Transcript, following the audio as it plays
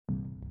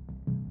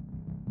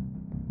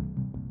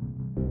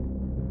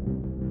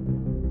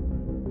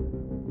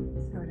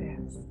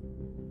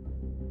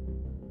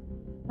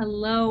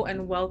Hello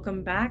and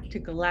welcome back to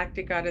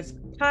Galactic Goddess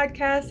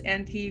Podcast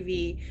and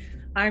TV.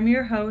 I'm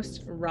your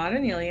host, Rod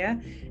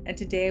Anelia, and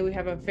today we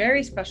have a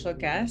very special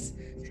guest,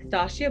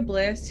 Stasia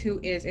Bliss, who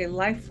is a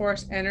life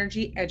force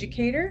energy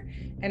educator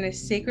and a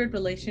sacred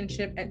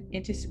relationship and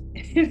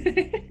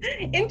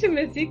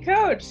intimacy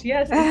coach.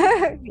 Yes,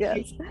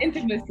 Yes.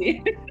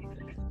 intimacy.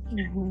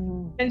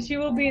 Mhm. And she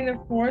will be in the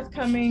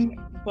forthcoming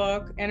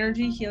book,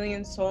 Energy, Healing,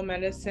 and Soul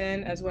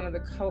Medicine, as one of the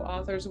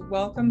co-authors.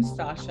 Welcome,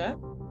 Stasia.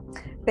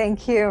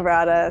 Thank you,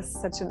 Radha.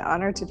 Such an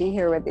honor to be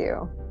here with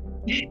you.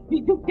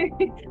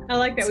 I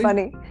like that It's we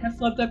funny, have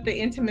swept up the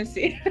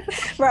intimacy.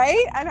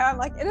 right? I know. I'm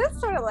like, it is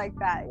sort of like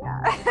that.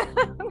 Yeah.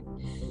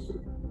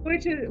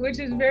 which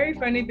is very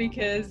funny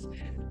because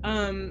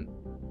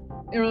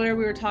earlier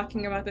we were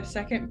talking about the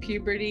second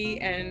puberty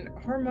and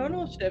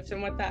hormonal shifts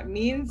and what that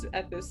means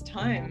at this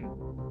time.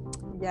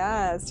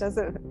 Yes. Does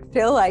it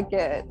feel like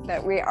it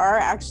that we are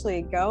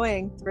actually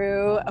going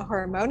through a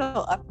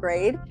hormonal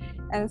upgrade?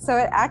 And so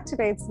it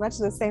activates much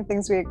of the same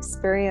things we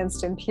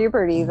experienced in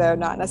puberty, though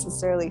not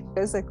necessarily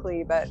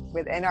physically, but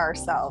within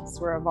ourselves.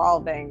 We're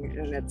evolving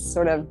and it's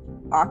sort of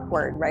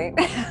awkward, right?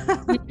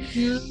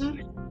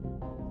 Mhm.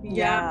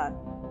 Yeah.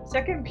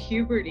 Second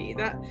puberty,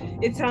 that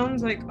it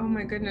sounds like, oh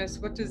my goodness,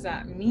 what does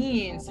that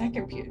mean?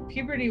 Second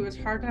puberty was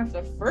hard enough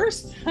the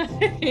first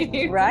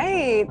time.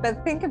 Right.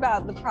 But think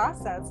about the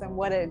process and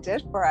what it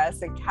did for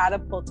us. It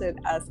catapulted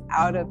us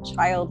out of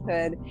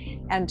childhood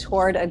and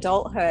toward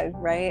adulthood,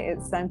 right?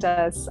 It sent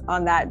us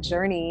on that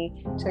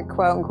journey to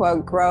quote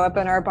unquote grow up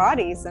in our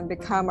bodies and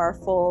become our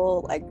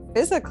full like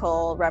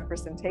physical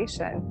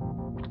representation.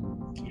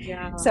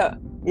 Yeah.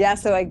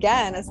 So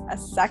again, a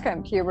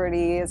second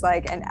puberty is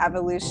like an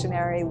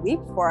evolutionary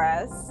leap for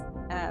us,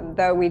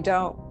 though we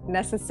don't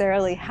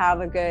necessarily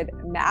have a good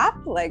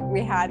map like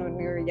we had when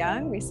we were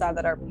young. We saw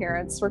that our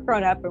parents were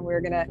grown up and we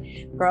were going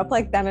to grow up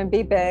like them and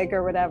be big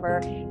or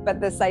whatever. But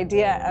this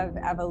idea of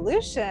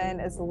evolution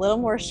is a little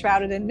more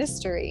shrouded in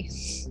mystery.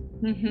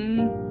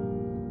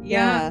 Mm-hmm.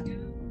 Yeah.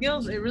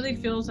 It really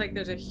feels like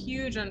there's a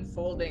huge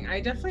unfolding. I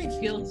definitely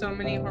feel so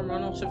many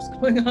hormonal shifts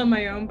going on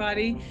my own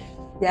body.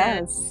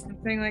 Yes. I'm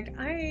saying like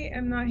I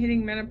am not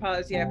hitting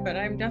menopause yet, but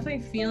I'm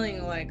definitely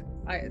feeling like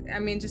I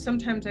mean, just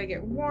sometimes I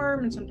get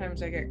warm and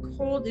sometimes I get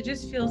cold. It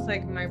just feels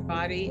like my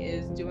body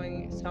is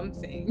doing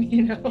something,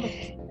 you know?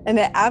 And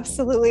it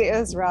absolutely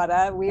is,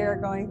 Radha. We are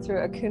going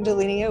through a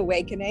Kundalini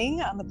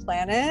awakening on the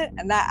planet.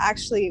 And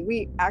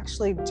we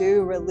actually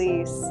do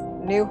release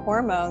new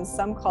hormones.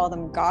 Some call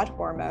them God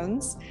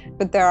hormones,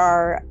 but there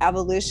are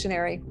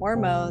evolutionary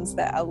hormones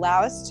that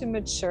allow us to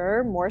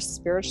mature more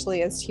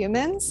spiritually as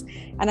humans.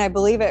 And I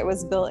believe it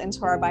was built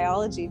into our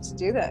biology to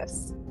do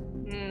this.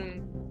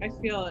 I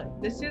feel it.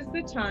 This is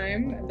the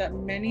time that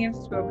many have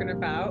spoken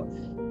about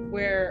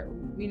where,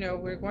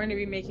 we're going to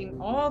be making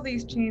all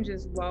these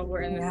changes while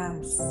we're in the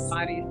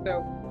body.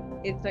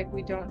 So it's like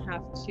we don't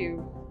have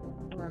to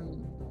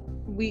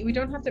we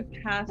don't have to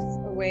pass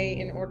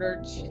away in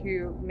order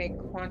to make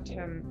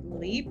quantum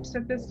leaps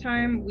at this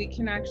time. We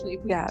can actually,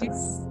 if we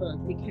do,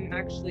 we can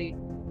actually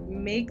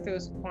make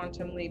those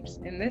quantum leaps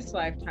in this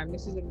lifetime.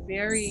 This is a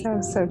very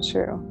so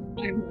true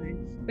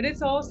timeline. But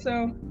it's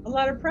also a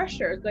lot of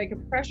pressure. It's like a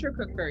pressure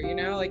cooker,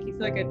 like you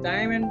feel like a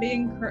diamond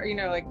being,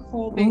 like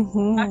coal being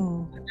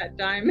that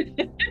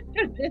diamond.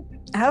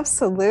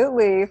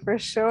 Absolutely, for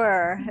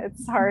sure.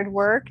 It's hard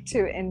work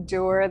to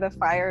endure the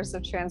fires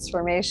of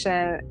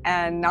transformation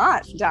and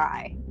not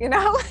die,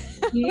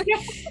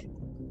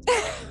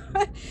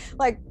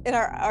 like in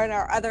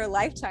our other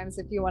lifetimes,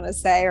 if you want to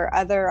say, or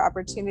other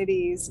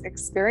opportunities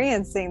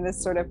experiencing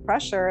this sort of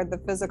pressure, the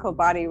physical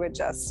body would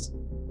just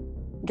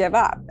give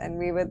up and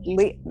we would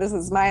leave. This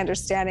is my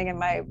understanding and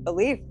my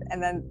belief.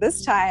 And then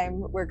this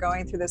time we're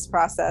going through this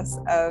process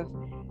of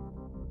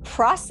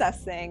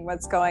processing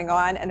what's going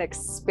on and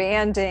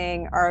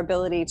expanding our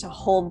ability to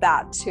hold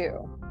that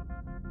too.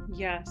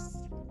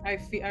 Yes, I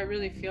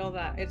really feel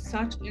that it's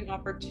such an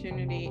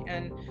opportunity,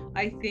 and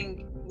I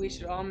think we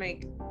should all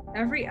make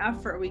every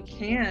effort we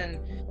can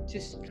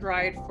to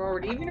stride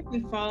forward, even if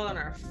we fall on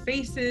our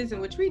faces,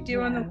 and which we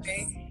do on the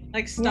way.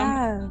 Like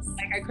stumble,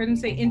 like I couldn't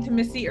say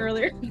intimacy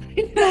earlier.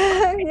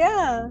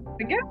 Yeah.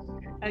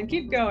 And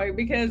keep going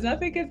because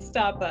nothing can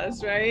stop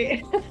us,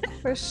 right?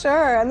 For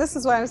sure. And this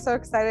is why I'm so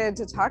excited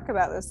to talk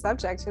about this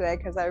subject today,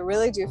 because I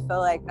really do feel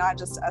like not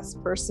just us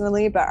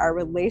personally, but our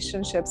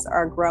relationships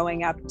are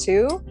growing up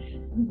too,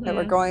 that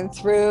we're going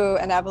through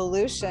an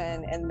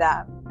evolution in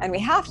them. And we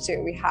have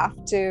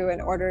to in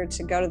order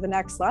to go to the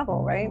next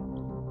level, right?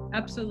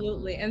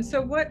 Absolutely. And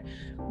so what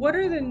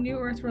are the new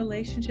earth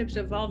relationships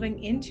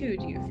evolving into,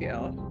 do you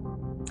feel?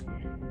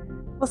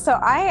 Well, so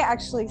I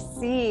actually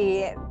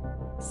see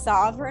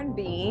sovereign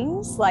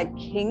beings like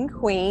king,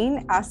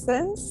 queen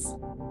essence,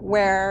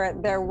 where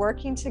they're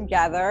working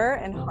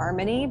together in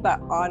harmony, but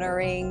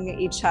honoring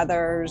each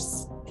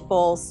other's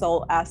full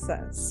soul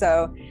essence.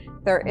 So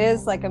there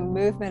is like a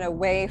movement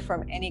away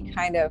from any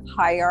kind of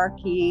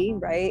hierarchy,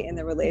 right, in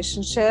the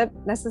relationship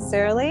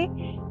necessarily.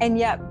 And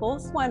yet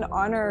both one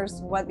honors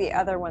what the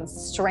other one's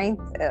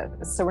strength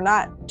is. So we're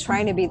not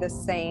trying to be the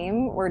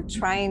same. We're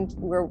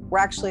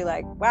actually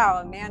like,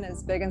 wow, a man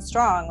is big and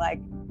strong. Like,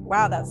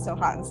 wow, that's so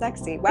hot and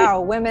sexy. Wow,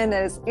 women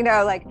is,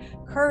 like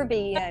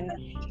curvy and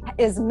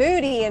is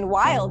moody and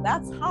wild.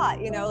 That's hot,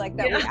 like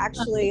that. Yeah. We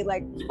actually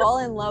like fall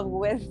in love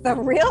with the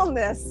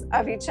realness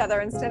of each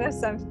other instead of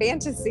some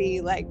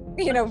fantasy, like,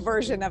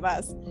 version of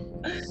us.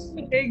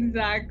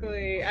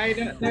 Exactly.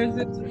 There's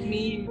this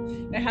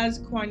meme. It has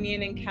Kuan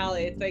Yin and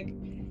Kali. It's like,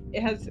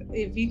 it has,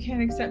 if you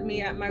can't accept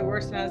me at my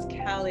worst as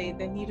Kali,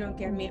 then you don't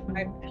get me at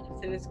my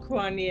best, and it's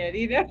Kuan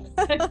Yin,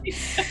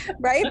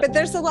 Right. But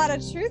there's a lot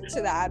of truth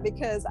to that,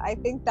 because I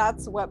think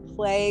that's what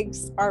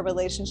plagues our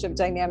relationship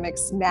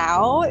dynamics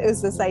now,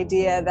 is this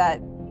idea that,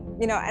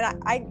 and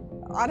I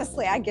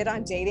honestly, I get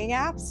on dating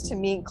apps to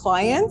meet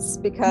clients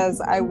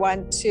because I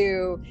want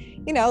to,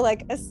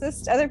 like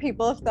assist other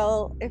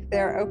people if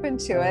they're open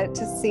to it,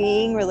 to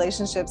seeing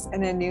relationships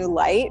in a new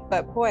light.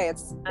 But boy,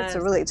 it's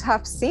a really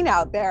tough scene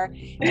out there.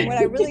 And what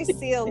I really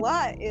see a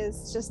lot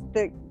is just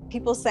the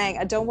people saying,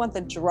 I don't want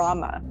the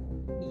drama.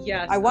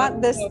 Yes. I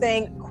want this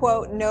thing,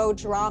 quote, no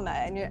drama.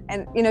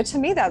 And to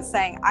me, that's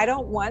saying, I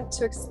don't want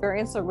to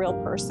experience a real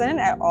person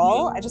at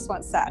all. I just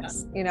want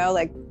sex,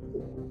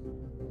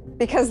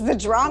 because the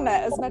drama,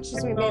 as much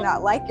as we may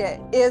not like it,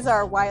 is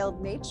our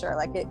wild nature.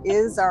 Like, it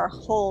is our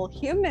whole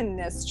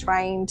humanness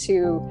trying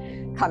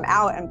to come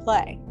out and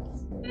play.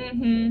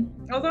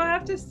 Mm-hmm. Although I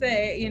have to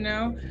say,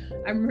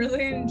 I'm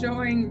really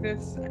enjoying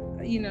this,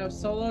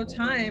 solo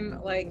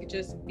time, like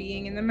just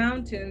being in the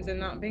mountains and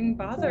not being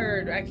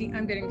bothered.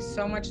 I'm getting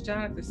so much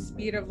done at the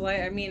speed of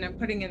light. I mean, I'm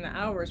putting in the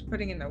hours,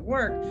 putting in the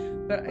work,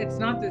 but it's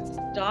not this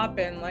stop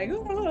and like,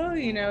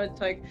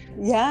 it's like,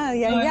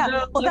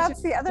 yeah. Well,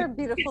 that's the other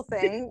beautiful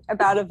thing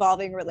about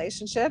evolving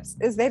relationships,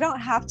 is they don't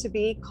have to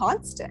be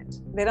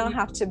constant. They don't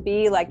have to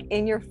be like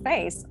in your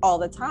face all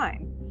the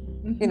time.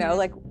 Mm-hmm.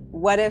 Like,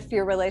 what if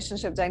your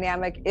relationship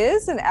dynamic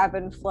is an ebb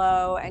and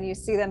flow, and you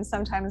see them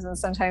sometimes and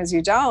sometimes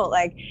you don't,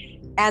 like,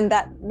 and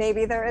that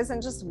maybe there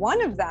isn't just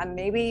one of them.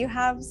 Maybe you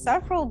have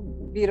several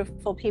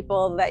beautiful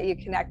people that you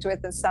connect with,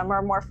 and some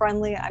are more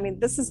friendly. I mean,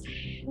 this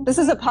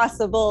is a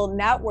possible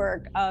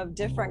network of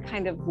different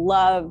kind of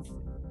love,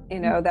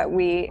 that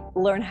we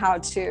learn how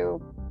to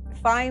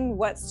find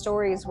what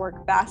stories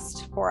work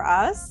best for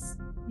us.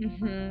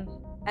 Mm-hmm.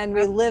 And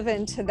we live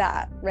into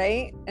that,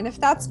 right? And if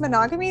that's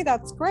monogamy,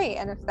 that's great.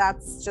 And if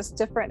that's just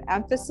different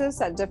emphasis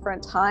at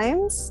different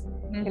times,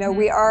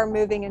 we are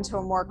moving into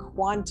a more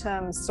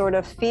quantum sort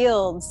of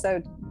field.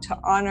 So to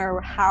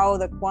honor how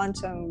the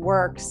quantum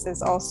works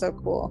is also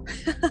cool.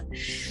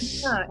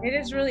 Yeah, it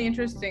is really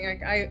interesting.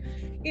 Like I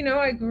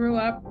grew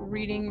up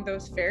reading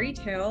those fairy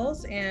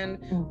tales and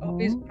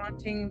always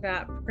wanting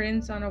that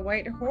prince on a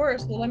white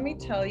horse. Well, let me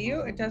tell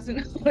you, it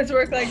doesn't always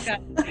work like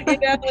that.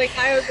 Like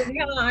I was like,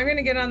 I'm going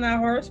to get on that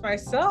horse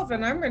myself,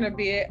 and I'm going to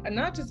be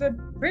not just a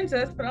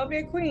princess, but I'll be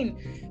a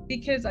queen,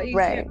 because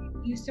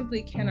you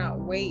simply cannot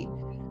wait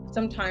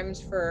sometimes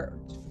for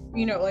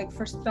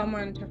for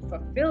someone to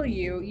fulfill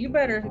you. You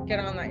better get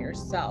on that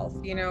yourself,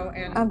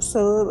 and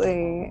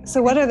absolutely.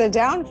 So what are the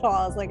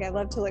downfalls? Like, I'd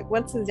love to,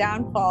 what's the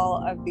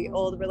downfall of the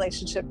old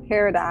relationship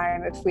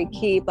paradigm if we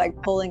keep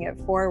pulling it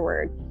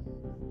forward?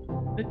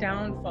 The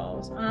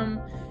downfalls.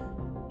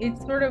 It's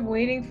sort of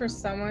waiting for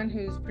someone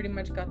who's pretty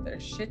much got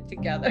their shit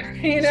together,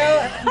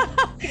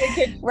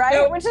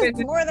 right? Which is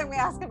more than we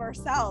ask of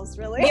ourselves,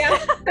 really. Yeah,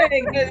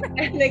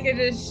 and they could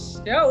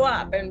just show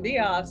up and be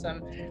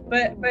awesome,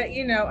 but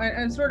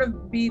and sort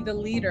of be the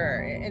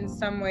leader in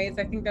some ways.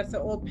 I think that's the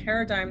old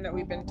paradigm that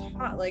we've been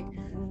taught. Like,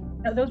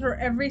 those were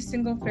every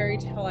single fairy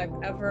tale I've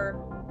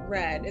ever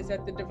read, is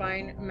that the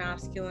divine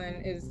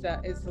masculine is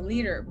the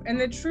leader.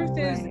 And the truth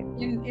is,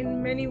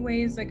 in many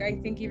ways, like, I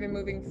think even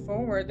moving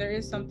forward, there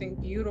is something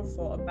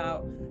beautiful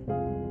about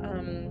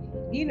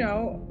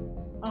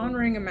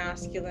honoring a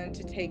masculine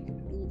to take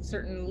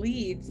certain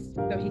leads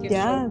so he can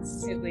show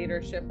his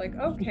leadership. Like,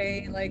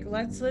 okay, like,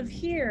 let's live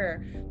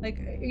here, like,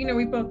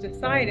 we both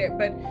decide it,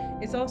 but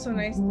it's also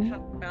nice to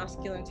have the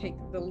masculine take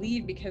the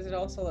lead, because it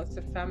also lets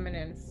the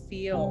feminine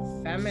feel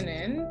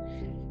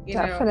feminine.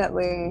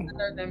 Definitely.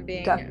 Rather than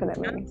being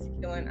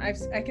masculine.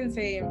 I can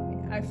say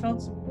I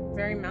felt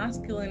very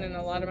masculine in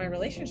a lot of my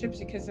relationships,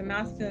 because the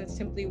masculine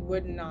simply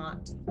would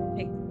not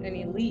take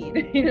any lead,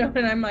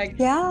 and I'm like,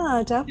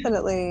 yeah,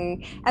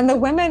 definitely. And the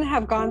women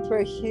have gone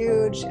through a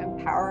huge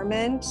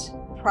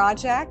empowerment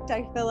project,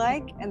 I feel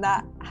like, and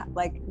that,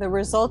 like, the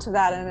result of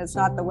that, and it's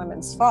not the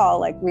women's fault,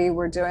 like, we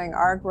were doing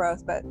our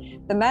growth, but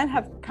the men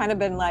have kind of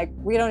been like,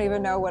 we don't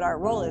even know what our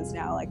role is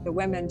now, like, the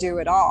women do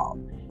it all.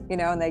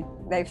 And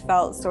they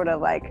felt sort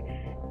of like,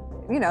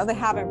 they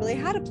haven't really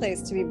had a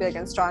place to be big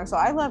and strong. So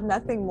I love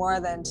nothing more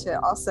than to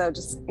also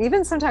just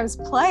even sometimes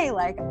play,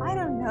 like, I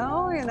don't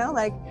know,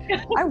 like,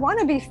 I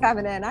want to be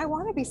feminine. I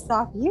want to be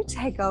soft. You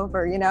take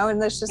over,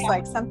 and there's just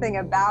like something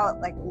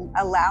about like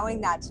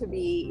allowing that to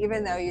be,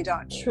 even though you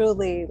don't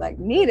truly like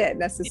need it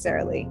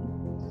necessarily.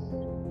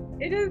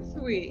 It is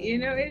sweet, you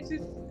know. It's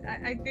just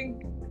I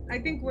think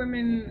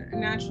women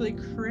naturally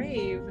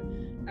crave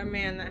a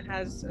man that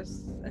has a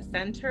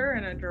center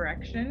and a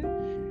direction.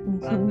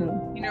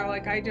 You know,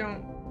 like I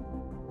don't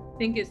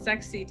think it's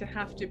sexy to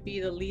have to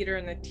be the leader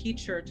and the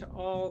teacher to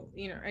all,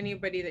 you know,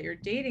 anybody that you're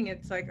dating.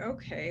 It's like,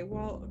 okay,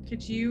 well,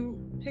 could you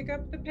pick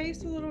up the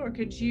pace a little, or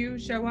could you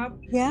show up?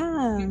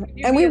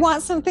 And we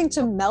want something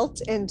to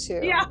melt into,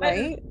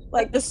 right?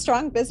 Like the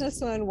strong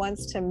businesswoman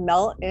wants to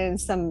melt in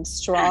some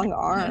strong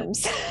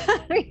arms.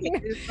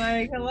 It's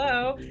like,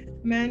 hello,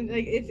 men.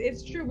 Like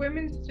it's true.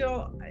 Women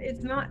still.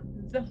 It's not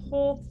the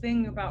whole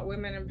thing about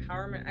women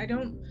empowerment. I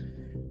don't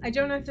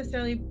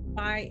necessarily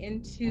buy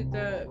into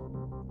the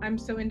I'm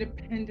so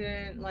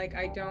independent, like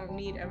I don't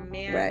need a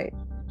man. Right.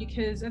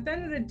 Because at the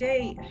end of the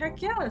day,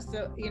 heck yeah.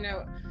 So, you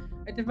know,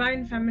 a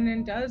divine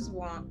feminine does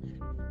want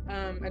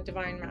a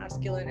divine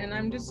masculine. And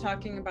I'm just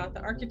talking about the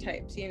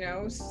archetypes, you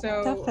know?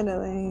 So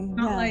definitely.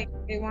 Not like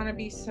they want to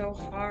be so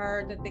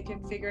hard that they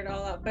can figure it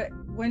all out. But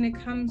when it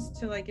comes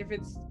to like if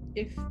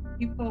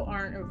people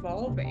aren't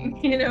evolving,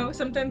 you know,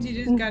 sometimes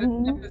you just gotta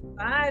step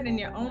aside in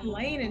your own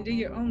lane and do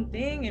your own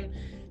thing and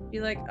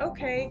be like,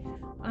 okay,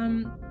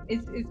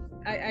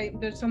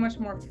 there's so much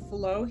more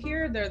flow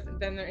here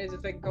than there is.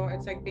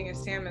 It's like being a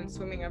salmon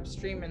swimming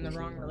upstream in the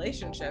wrong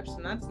relationships,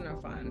 and that's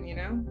no fun, you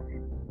know?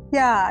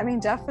 Yeah, I mean,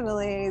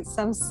 definitely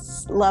some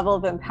level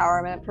of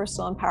empowerment,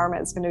 personal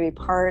empowerment is going to be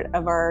part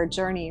of our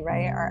journey,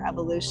 right? Our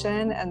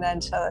evolution. And then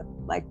to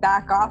like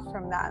back off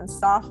from that and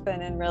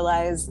soften and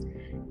realize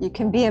you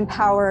can be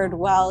empowered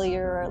while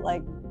you're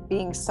like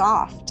being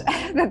soft.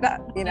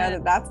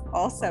 That's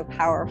also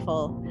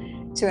powerful,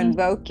 to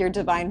invoke your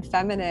divine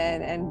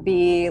feminine and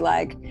be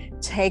like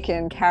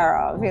taken care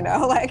of, you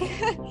know, like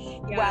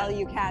while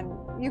you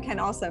can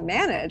also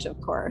manage,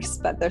 of course,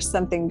 but there's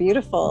something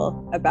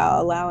beautiful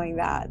about allowing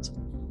that.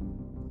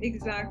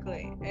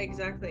 Exactly.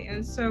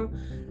 And so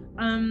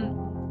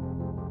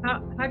how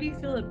do you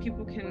feel that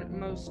people can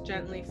most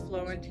gently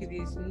flow into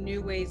these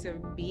new ways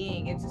of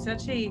being? It's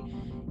such a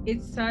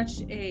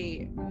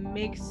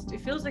mixed, it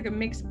feels like a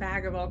mixed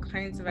bag of all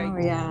kinds of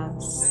ideas.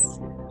 Yes.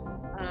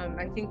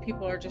 I think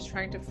people are just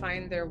trying to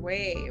find their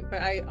way,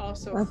 but I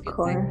also feel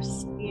like,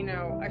 you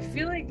know, I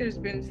feel like there's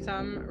been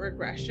some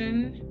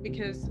regression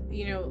because,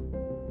 you know,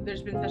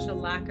 there's been such a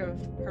lack of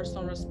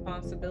personal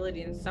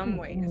responsibility in some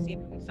ways. You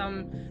know,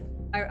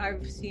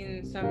 I've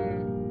seen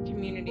some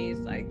communities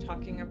like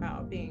talking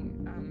about being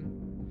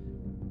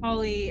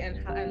poly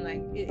and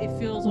like it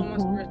feels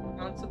almost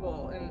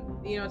responsible, and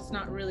you know, it's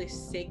not really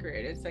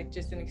sacred. It's like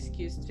just an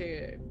excuse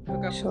to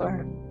hook up with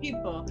other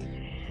people.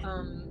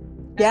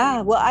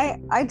 Yeah, well,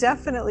 I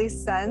definitely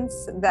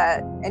sense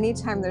that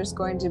anytime there's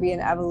going to be an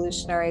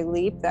evolutionary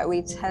leap, that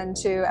we tend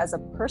to, as a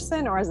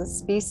person or as a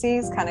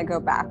species, kind of go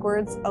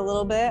backwards a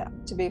little bit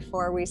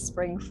before we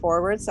spring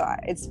forward. So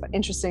it's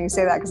interesting you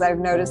say that, because I've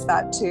noticed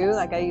that too.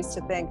 Like I used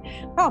to think,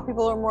 oh,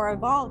 people are more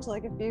evolved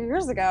like a few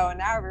years ago, and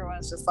now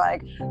everyone's just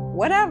like,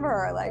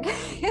 whatever. Like,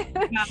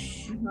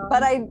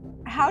 but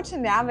how to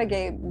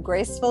navigate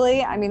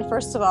gracefully. I mean,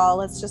 first of all,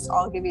 let's just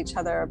all give each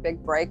other a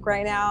big break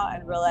right now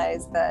and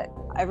realize that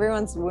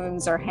everyone's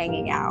wounds are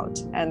hanging out,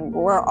 and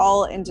we're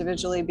all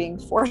individually being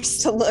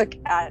forced to look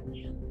at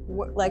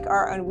like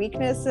our own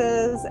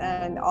weaknesses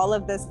and all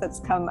of this that's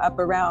come up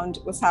around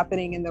what's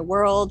happening in the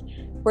world.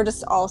 We're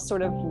just all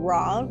sort of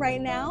raw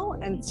right now,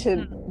 and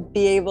to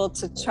be able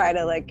to try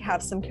to like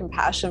have some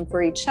compassion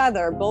for each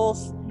other, both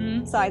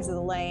sides of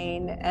the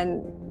lane,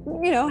 and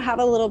you know, have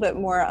a little bit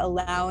more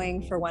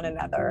allowing for one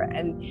another,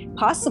 and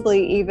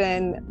possibly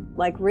even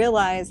like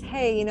realize,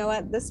 hey, you know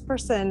what, this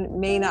person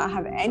may not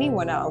have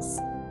anyone else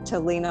to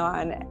lean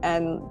on,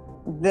 and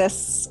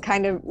this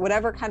kind of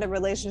whatever kind of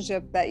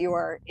relationship that you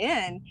are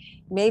in,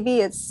 maybe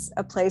it's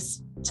a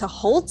place to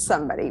hold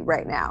somebody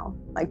right now,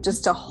 like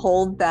just to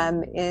hold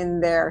them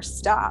in their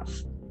stuff.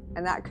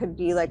 And that could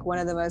be like one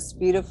of the most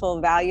beautiful,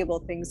 valuable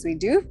things we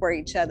do for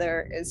each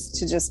other, is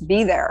to just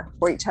be there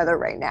for each other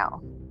right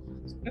now.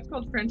 That's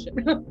called friendship.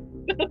 And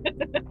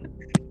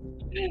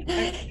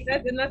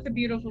that's a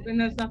beautiful thing.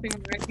 That's nothing.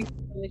 I think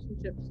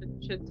relationships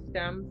should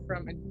stem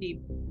from a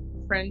deep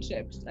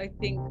friendships. I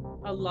think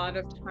a lot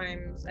of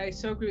times, I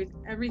so agree with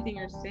everything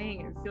you're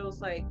saying. It feels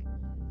like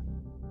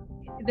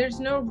there's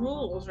no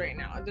rules right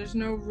now. There's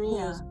no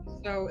rules.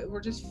 So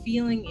we're just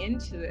feeling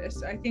into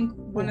this. I think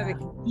one of the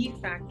key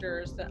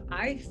factors that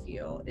I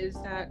feel is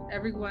that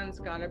everyone's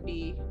got to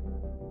be,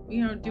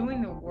 you know,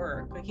 doing the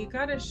work. Like you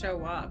got to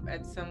show up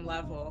at some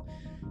level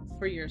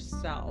for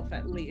yourself,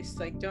 at least.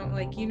 Like don't,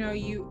 like, you know,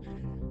 you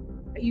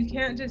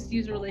can't just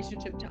use a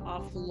relationship to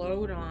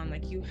offload on.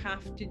 Like you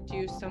have to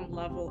do some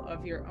level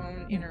of your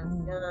own inner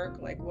work,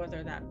 like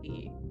whether that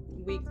be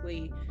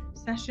weekly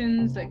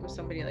sessions like with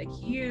somebody like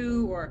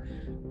you, or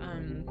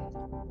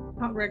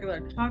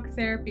regular talk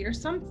therapy or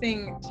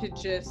something, to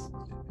just,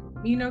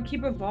 you know,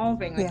 keep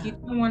evolving. Like you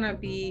don't want to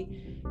be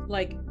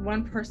like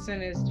one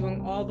person is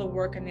doing all the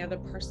work and the other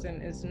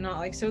person is not.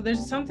 Like, so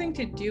there's something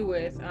to do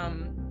with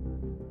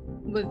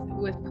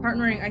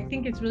partnering. I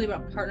think it's really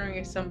about partnering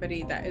with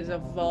somebody that is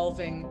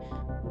evolving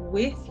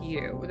with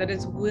you, that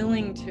is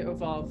willing to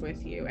evolve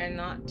with you, and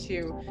not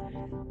to,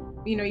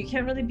 you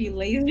can't really be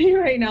lazy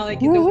right now. Like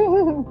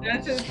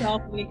that's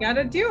itself, and you got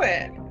to do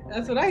it.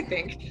 That's what I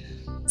think.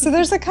 So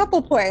there's a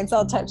couple points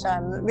I'll touch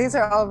on. These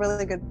are all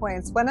really good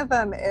points. One of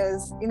them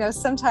is,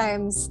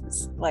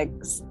 sometimes like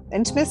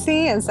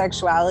intimacy and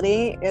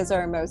sexuality is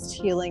our most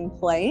healing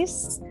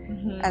place.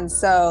 Mm-hmm. And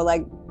so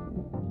like,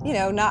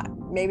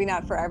 maybe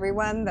not for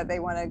everyone that they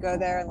want to go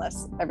there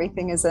unless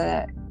everything is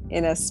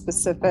in a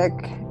specific,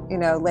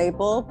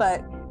 label,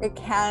 but it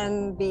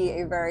can be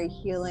a very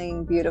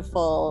healing,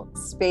 beautiful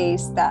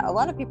space that a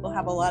lot of people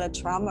have a lot of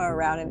trauma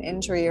around and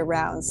injury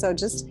around. So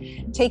just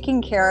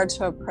taking care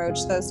to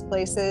approach those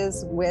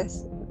places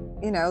with,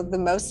 the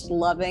most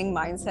loving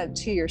mindset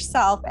to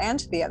yourself and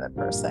to the other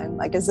person.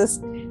 Like, is this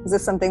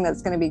something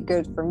that's going to be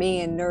good for me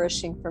and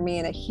nourishing for me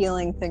and a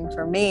healing thing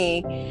for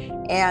me?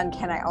 And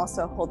can I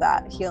also hold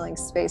that healing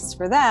space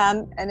for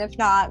them? And if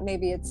not,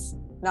 maybe it's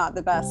not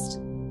the best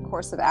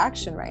course of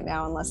action right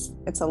now, unless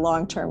it's a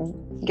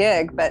long-term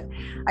gig. But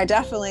I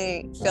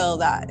definitely feel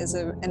that is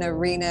an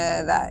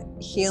arena that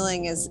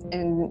healing is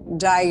in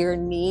dire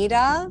need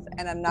of,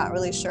 and I'm not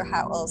really sure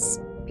how else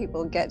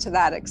people get to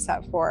that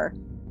except for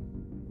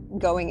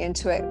going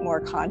into it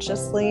more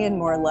consciously and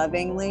more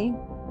lovingly.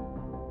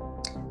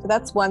 So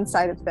that's one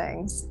side of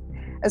things.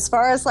 As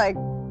far as like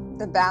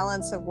the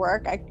balance of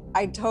work,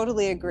 I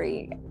totally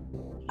agree.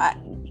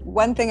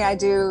 One thing I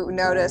do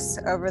notice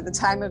over the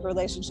time of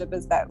relationship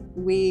is that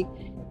we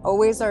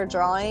always are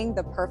drawing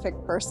the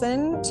perfect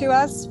person to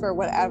us for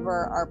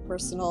whatever our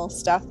personal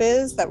stuff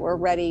is that we're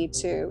ready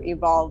to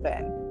evolve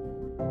in.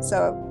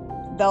 So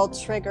they'll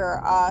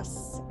trigger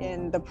us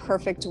in the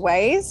perfect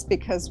ways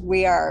because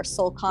we are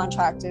soul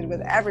contracted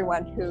with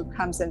everyone who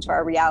comes into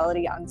our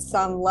reality on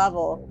some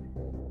level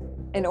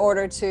in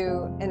order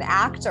to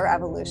enact our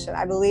evolution.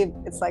 I believe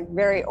it's like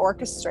very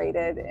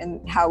orchestrated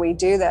in how we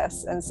do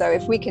this. And so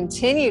if we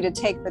continue to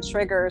take the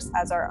triggers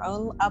as our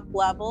own up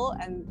level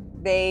and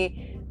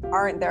they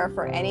aren't there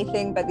for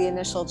anything but the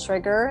initial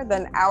trigger,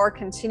 then our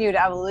continued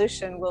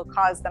evolution will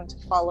cause them to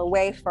fall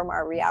away from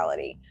our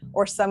reality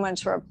or someone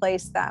to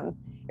replace them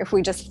if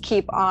we just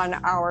keep on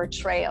our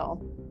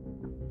trail.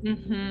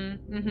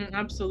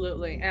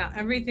 Absolutely. Yeah,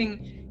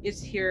 everything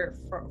is here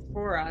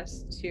for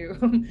us to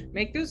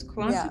make those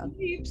quantum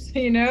leaps.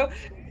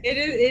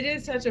 It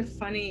is such a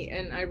funny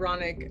and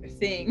ironic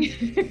thing.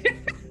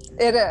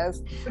 It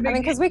is. I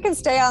mean, because we can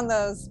stay on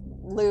those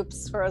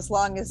loops for as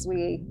long as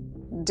we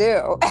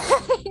do.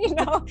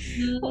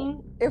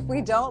 If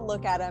we don't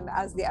look at them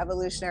as the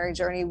evolutionary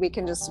journey, we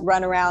can just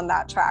run around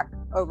that track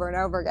over and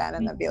over again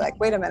and then be like,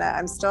 wait a minute,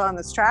 I'm still on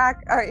this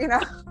track, or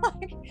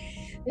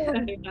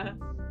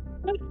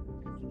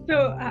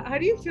So how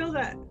do you feel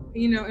that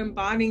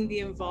embodying the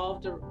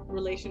involved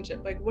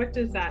relationship, like what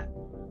does that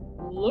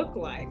look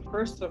like,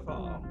 first of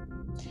all?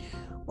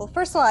 Well,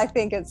 first of all, I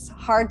think it's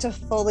hard to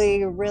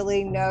fully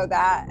really know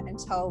that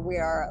until we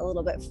are a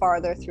little bit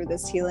farther through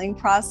this healing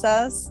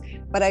process.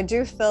 But I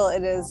do feel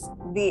it is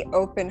the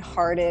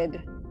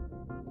open-hearted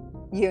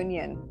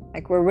union.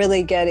 Like we're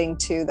really getting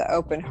to the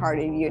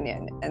open-hearted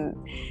union. And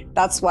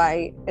that's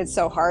why it's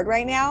so hard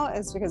right now,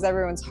 is because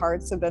everyone's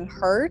hearts have been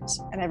hurt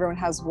and everyone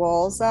has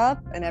walls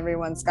up and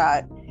everyone's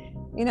got,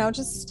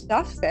 just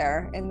stuff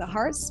there in the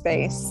heart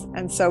space.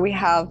 And so we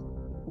have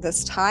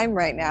this time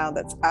right now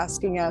that's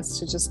asking us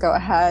to just go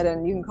ahead,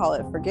 and you can call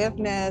it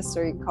forgiveness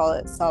or you can call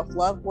it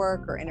self-love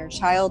work or inner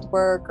child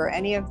work or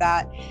any of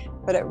that,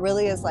 but it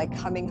really is like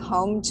coming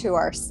home to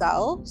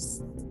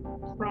ourselves.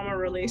 Trauma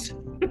release.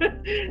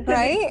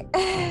 Right?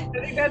 I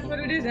think that's what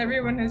it is.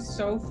 Everyone is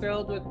so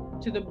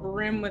filled to the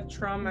brim with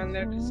trauma, and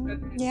they're just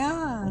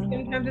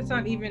sometimes it's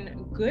not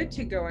even good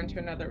to go into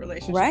another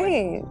relationship,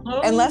 right?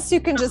 Unless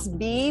you can just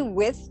be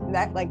with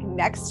that, like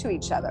next to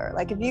each other.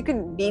 Like if you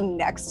can be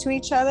next to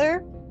each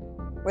other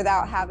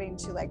without having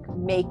to like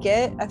make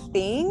it a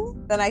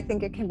thing, then I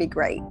think it can be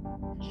great.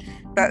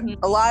 But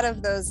a lot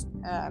of those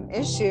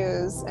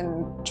issues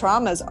and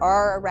traumas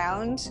are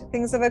around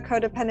things of a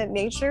codependent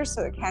nature.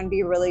 So it can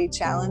be really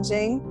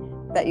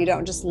challenging that you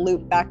don't just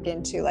loop back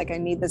into like, I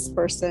need this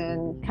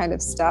person kind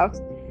of stuff.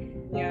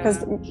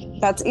 Because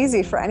that's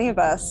easy for any of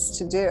us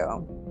to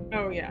do.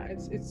 Oh yeah,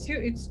 it's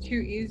too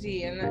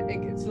easy, and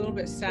it's a little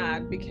bit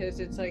sad because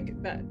it's like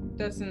that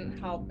doesn't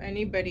help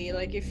anybody.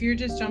 Like if you're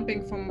just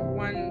jumping from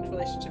one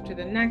relationship to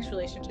the next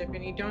relationship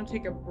and you don't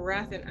take a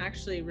breath and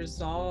actually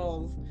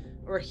resolve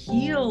or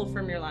heal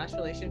from your last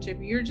relationship,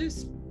 you're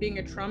just being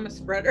a trauma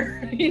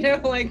spreader.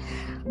 Like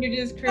you're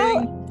just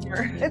creating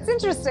more. It's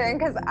interesting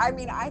because I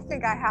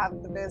think I have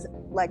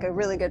like a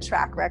really good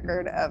track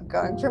record of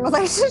going from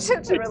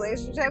relationship to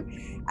relationship,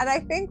 and I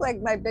think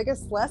like my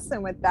biggest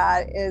lesson with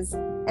that is,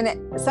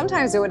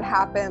 sometimes it would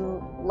happen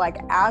like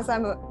as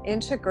I'm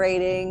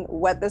integrating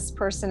what this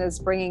person is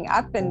bringing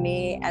up in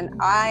me and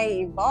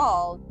I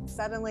evolve,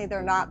 suddenly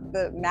they're not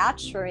the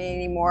match for me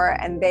anymore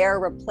and they're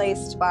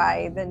replaced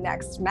by the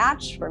next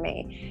match for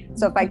me.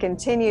 So if I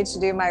continue to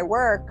do my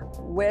work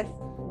with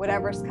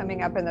whatever's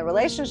coming up in the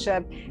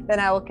relationship, then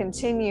I will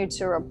continue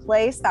to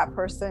replace that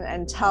person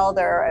until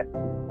they're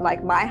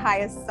like my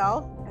highest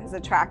self has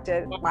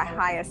attracted my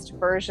highest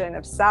version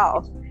of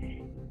self.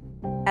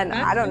 And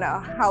I don't know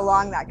how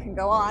long that can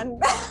go on.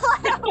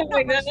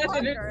 That's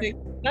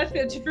interesting. That's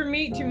it. To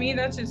me,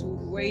 that's just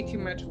way too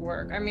much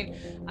work. I mean,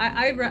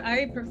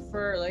 I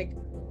prefer, like,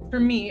 for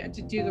me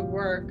to do the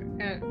work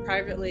and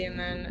privately, and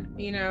then,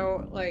 you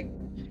know, like,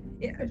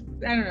 I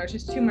don't know, it's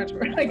just too much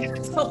work. Like,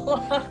 it's a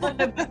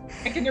lot.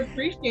 I can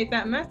appreciate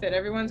that method.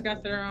 Everyone's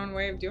got their own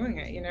way of doing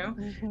it, you know?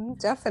 Mm-hmm,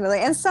 definitely.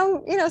 And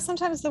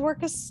sometimes the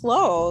work is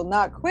slow,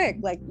 not quick.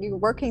 Like, you're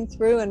working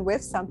through and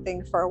with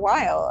something for a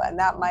while, and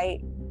that might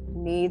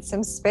need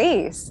some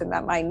space, and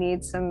that might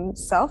need some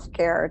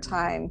self-care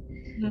time.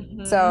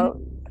 Mm-hmm. So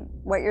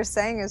what you're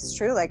saying is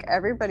true. Like,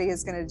 everybody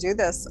is going to do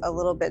this a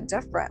little bit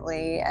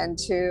differently, and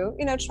to,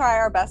 try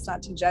our best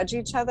not to judge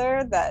each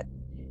other, that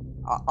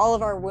all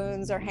of our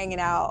wounds are hanging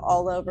out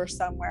all over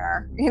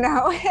somewhere,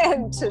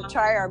 and to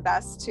try our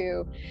best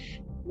to,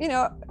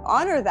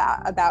 honor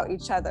that about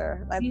each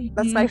other.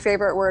 That's my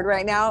favorite word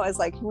right now, is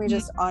like, can we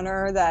just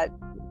honor that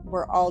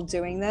we're all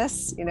doing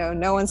this?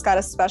 No one's got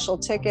a special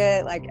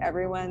ticket, like,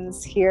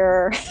 everyone's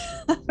here.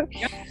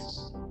 Yep.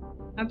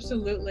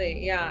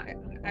 Absolutely. Yeah.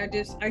 I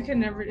could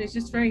never, it's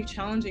just very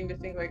challenging to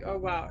think, like, oh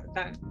wow,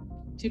 that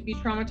to be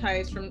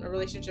traumatized from a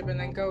relationship and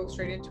then go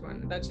straight into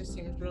one, that just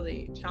seems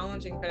really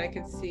challenging. But I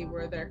could see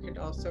where there could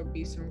also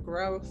be some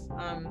growth.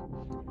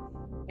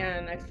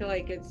 And I feel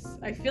like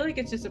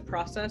it's just a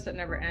process that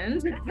never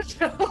ends.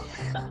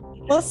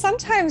 Well,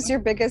 sometimes your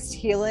biggest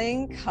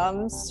healing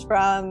comes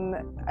from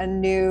a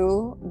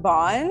new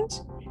bond.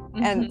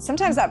 And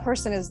sometimes that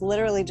person is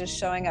literally just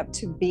showing up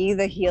to be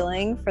the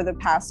healing for the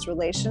past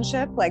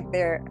relationship. Like,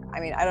 I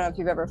don't know if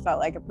you've ever felt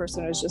like a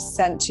person was just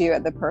sent to you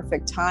at the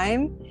perfect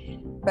time,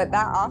 but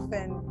that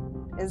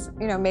often is,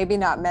 maybe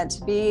not meant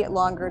to be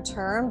longer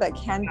term, but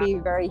can be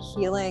very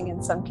healing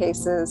in some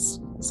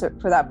cases,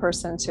 for that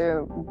person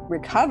to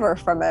recover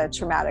from a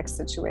traumatic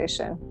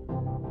situation.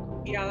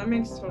 Yeah, that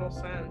makes total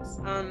sense.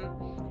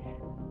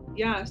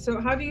 Yeah.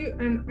 So how do you,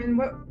 and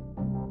what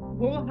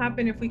will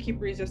happen if we keep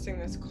resisting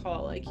this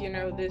call? Like,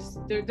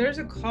 there's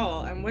a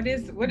call, and what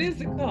is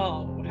the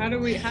call? How do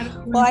we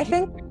well, I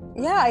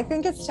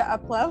think it's to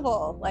up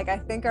level. Like, I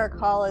think our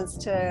call is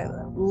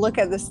to look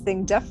at this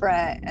thing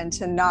different, and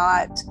to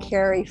not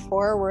carry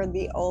forward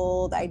the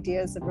old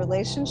ideas of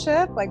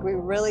relationship. Like, we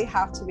really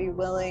have to be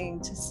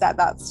willing to set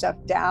that stuff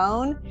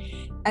down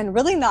and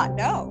really not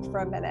know for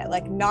a minute,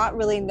 like, not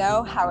really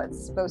know how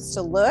it's supposed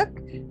to look.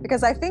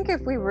 Because I think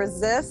if we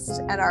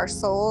resist, and our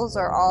souls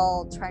are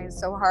all trying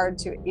so hard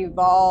to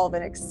evolve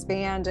and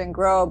expand and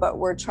grow, but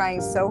we're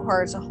trying so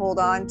hard to hold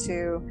on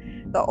to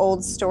the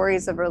old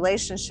stories of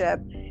relationship,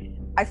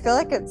 I feel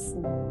like it's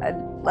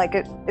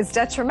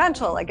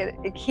detrimental. Like,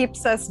 it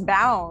keeps us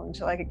bound,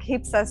 like, it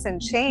keeps us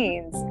in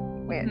chains,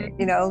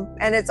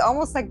 and it's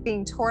almost like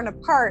being torn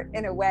apart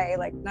in a way,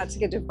 like, not to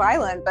get too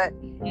violent, but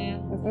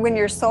when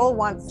your soul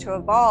wants to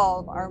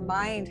evolve, our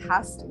mind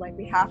has to, like,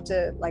 we have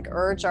to, like,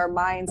 urge our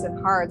minds and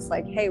hearts,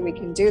 like, hey, we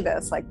can do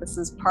this. Like, this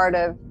is part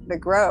of the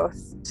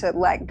growth, to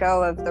let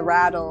go of the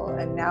rattle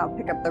and now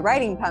pick up the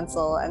writing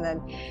pencil, and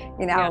then,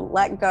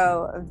 let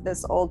go of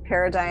this old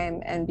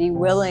paradigm and be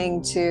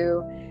willing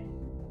to,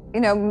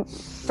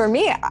 for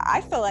me,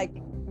 I feel like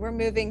we're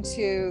moving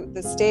to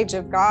the stage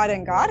of God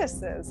and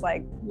goddesses,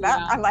 like that.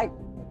 I'm like,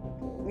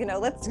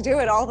 let's do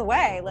it all the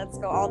way. Let's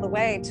go all the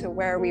way to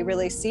where we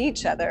really see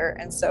each other.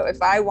 And so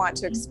if I want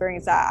to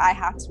experience that, I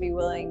have to be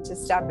willing to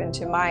step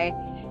into my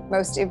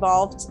most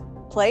evolved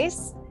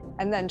place,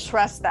 and then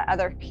trust that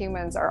other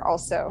humans are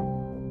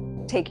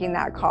also taking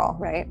that call,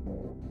 right?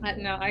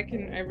 No, I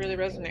really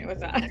resonate with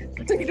that.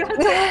 That's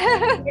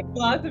a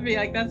philosophy.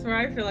 Like, that's where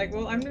I feel like,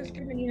 well, I'm just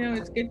gonna,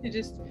 it's good to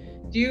just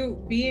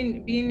be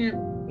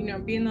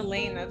in the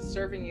lane that's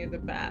serving you the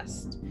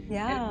best.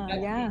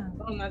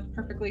 And that's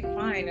perfectly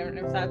fine. And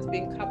if that's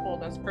being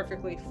coupled, that's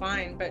perfectly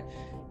fine. But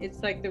it's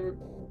like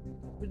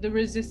the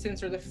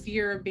resistance or the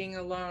fear of being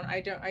alone.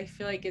 I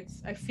feel like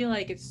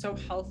it's so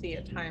healthy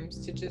at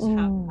times to just have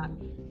that,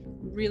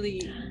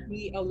 really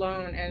be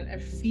alone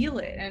and feel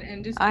it,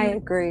 and just I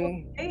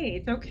agree.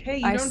 It's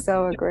okay. I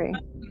so agree.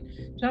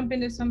 Jump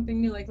into something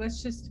new. Like,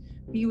 let's just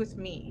be with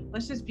me.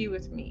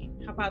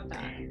 How about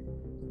that?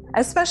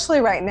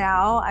 Especially right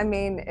now. I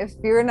mean, if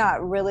you're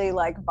not really,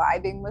 like,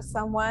 vibing with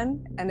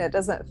someone, and it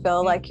doesn't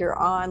feel like you're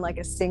on, like,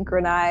 a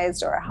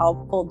synchronized or a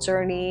helpful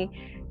journey.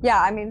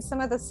 Yeah, I mean,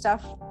 some of the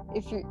stuff,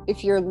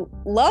 if your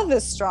love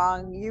is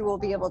strong, you will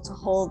be able to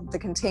hold the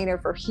container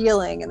for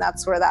healing, and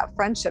that's where that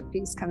friendship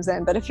piece comes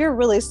in. But if you're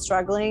really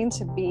struggling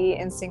to be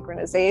in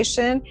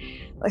synchronization,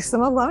 like,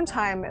 some alone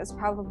time is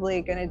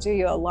probably going to do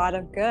you a lot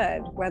of good,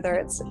 whether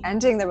it's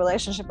ending the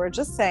relationship or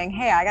just saying,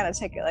 hey, I got to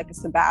take it like a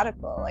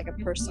sabbatical, like a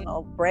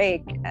personal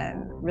break,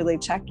 and really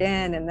check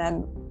in, and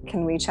then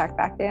can we check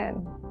back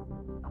in?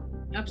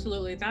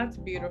 Absolutely. That's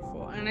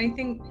beautiful. And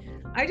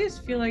I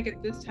just feel like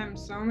at this time,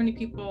 so many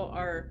people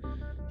are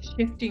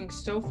shifting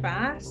so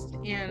fast,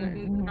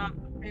 and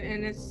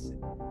it's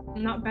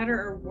not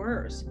better or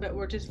worse, but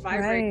we're just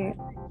vibrating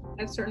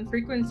at certain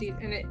frequencies,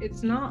 and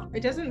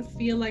it doesn't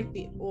feel like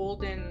the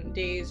olden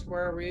days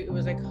where it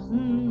was like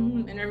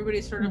and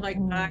everybody's sort of like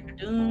back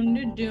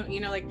you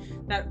know, like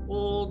that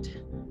old,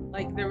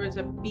 like there was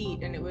a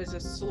beat and it was a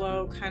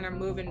slow kind of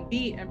moving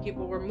beat and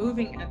people were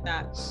moving at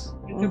that.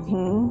 You could be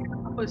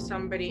with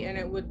somebody and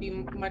it would be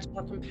much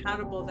more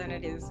compatible than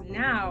it is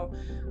now,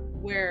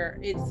 where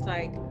it's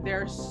like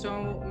there are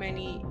so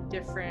many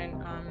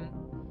different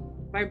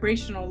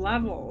vibrational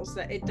levels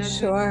that it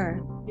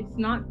doesn't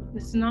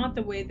it's not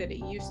the way that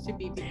it used to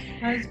be,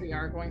 because we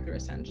are going through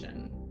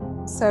ascension.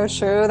 So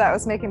true. That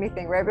was making me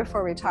think, right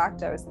before we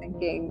talked, I was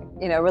thinking,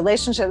 you know,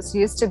 relationships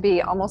used to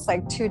be almost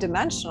like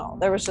two-dimensional.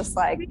 There was just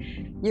like,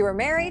 you were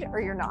married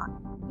or you're not.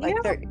 Like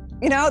there,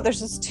 you know, there's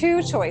just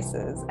two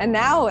choices. And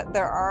now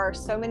there are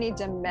so many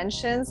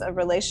dimensions of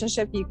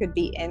relationship you could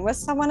be in with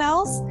someone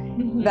else,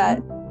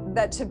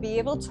 that to be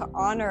able to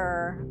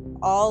honor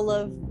all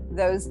of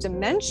those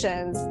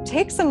dimensions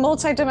takes a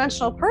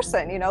multidimensional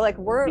person, you know, like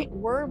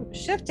we're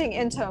shifting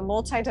into a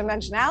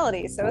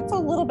multidimensionality. So it's a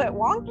little bit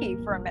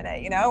wonky for a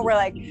minute, you know, we're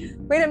like,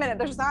 wait a minute,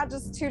 there's not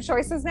just two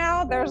choices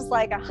now, there's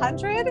like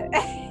 100,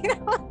 you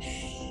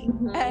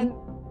know?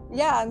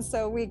 And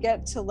so we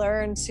get to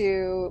learn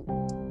to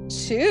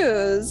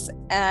choose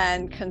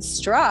and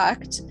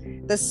construct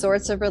the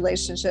sorts of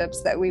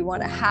relationships that we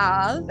want to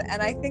have.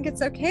 And I think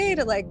it's okay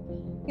to, like,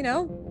 you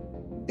know,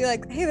 be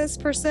like, hey, this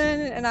person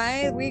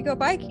and we go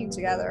biking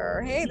together,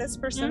 or hey, this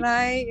person and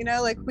I, you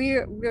know, like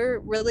we're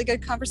really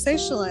good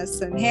conversationalists,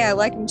 and hey, I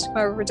like them to come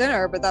over for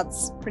dinner, but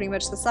that's pretty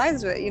much the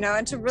size of it, you know,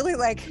 and to really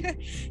like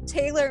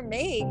tailor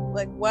make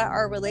like what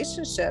our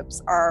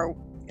relationships are,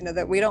 you know,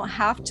 that we don't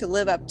have to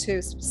live up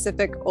to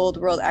specific old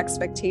world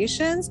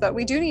expectations, but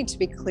we do need to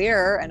be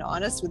clear and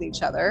honest with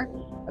each other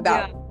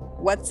about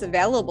what's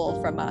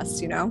available from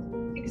us, you know.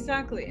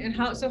 Exactly. And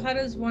how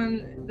does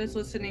one that's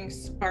listening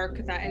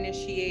spark that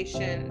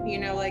initiation, you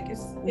know, like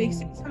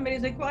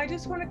somebody's like, well, I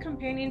just want a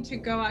companion to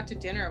go out to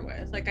dinner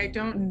with, like I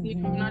don't you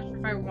know, I'm not sure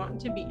if I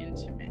want to be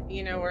intimate,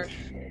 you know, or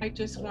I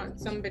just want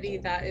somebody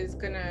that is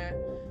gonna,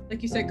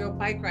 like you said, go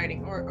bike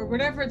riding or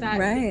whatever that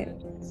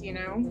is, you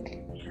know.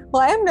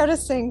 Well, I am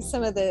noticing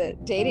some of the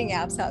dating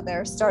apps out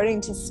there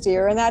starting to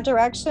steer in that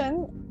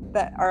direction,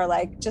 that are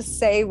like, just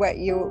say what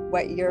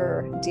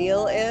your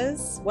deal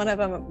is. One of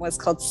them was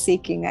called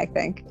Seeking, I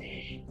think.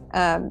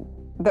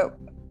 But,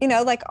 you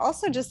know, like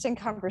also just in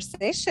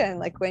conversation,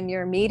 like when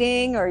you're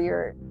meeting or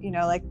you're, you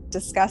know, like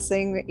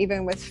discussing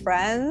even with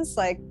friends,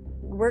 like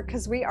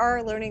because we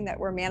are learning that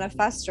we're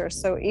manifestors.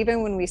 So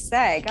even when we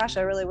say, gosh,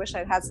 I really wish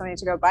I'd had somebody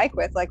to go bike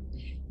with, like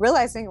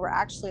realizing we're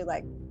actually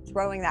like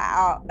throwing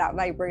that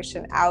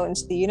vibration out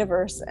into the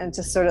universe, and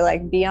to sort of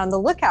like be on the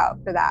lookout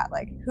for that.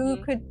 Like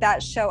who could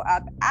that show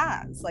up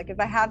as? Like if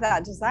I have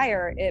that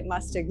desire, it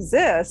must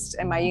exist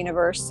in my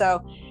universe.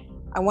 So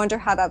I wonder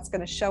how that's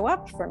going to show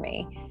up for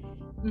me.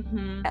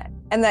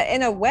 And that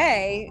in a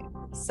way,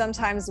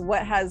 sometimes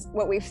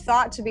what we've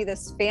thought to be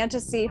this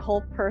fantasy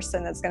whole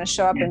person that's going to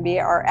show up and be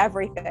our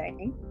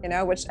everything, you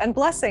know, which, and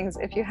blessings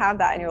if you have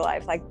that in your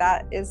life, like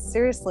that is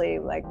seriously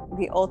like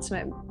the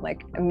ultimate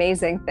like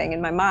amazing thing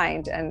in my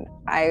mind. And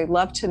I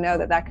love to know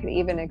that that could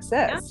even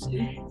exist.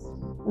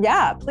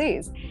 Yeah,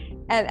 please.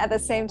 And at the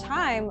same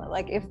time,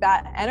 like if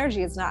that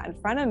energy is not in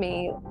front of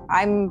me,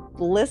 I'm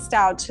blissed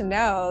out to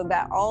know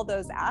that all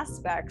those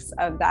aspects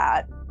of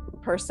that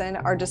person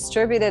are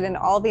distributed in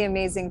all the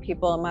amazing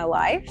people in my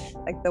life,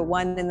 like the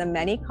one in the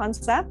many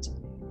concept,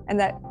 and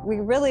that we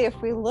really, if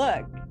we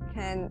look,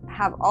 can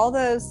have all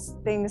those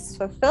things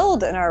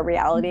fulfilled in our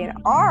reality and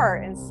are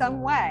in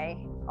some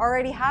way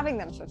already having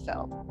them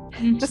fulfilled,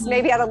 just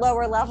maybe at a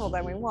lower level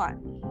than we want.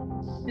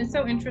 It's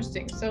so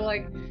interesting. So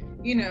like,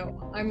 you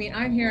know, I mean,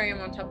 I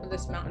am on top of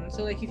this mountain.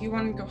 So like if you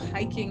want to go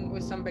hiking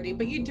with somebody,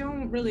 but you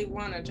don't really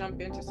want to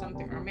jump into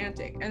something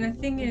romantic. And the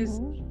thing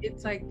is,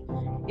 it's like,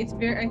 it's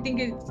very, I think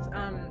it's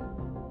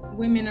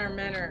women or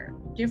men are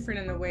different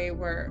in the way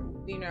where,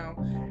 you know,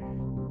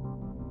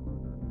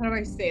 how do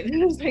I say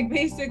this? Like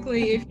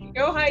basically, if you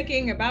go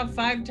hiking about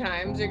 5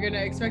 times, they're gonna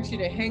expect you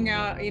to hang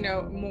out, you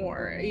know,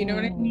 more. You know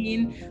what I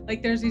mean?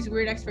 Like there's these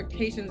weird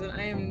expectations, and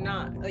I am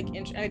not like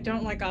I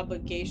don't like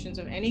obligations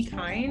of any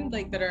kind,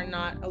 like that are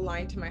not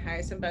aligned to my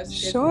highest and best.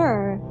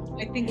 Sure.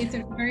 I think it's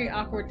a very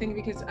awkward thing,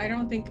 because I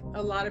don't think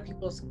a lot of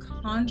people's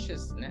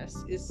consciousness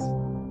is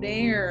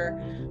there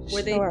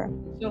where they're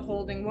still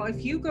holding, well,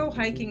 if you go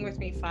hiking with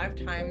me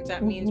 5 times,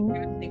 that means you're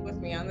gonna sleep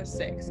with me on the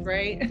 6th,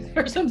 right?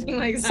 Or something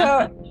like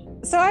that.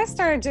 So I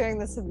started doing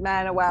this with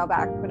men a while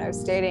back when I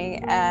was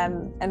dating,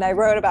 and I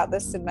wrote about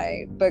this in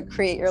my book,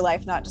 Create Your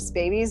Life, Not Just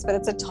Babies, but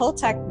it's a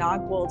Toltec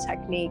Nagpul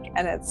technique,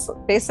 and it's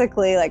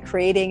basically like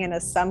creating an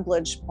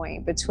assemblage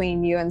point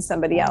between you and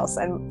somebody else.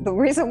 And the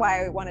reason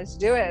why I wanted to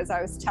do it is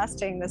I was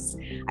testing this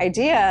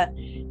idea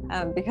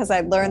because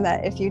I learned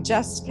that if you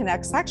just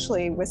connect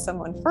sexually with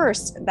someone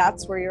first,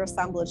 that's where your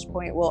assemblage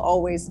point will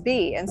always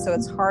be. And so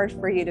it's hard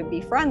for you to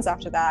be friends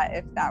after that,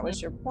 if that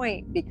was your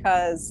point,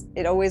 because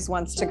it always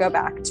wants to go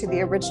back to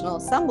the original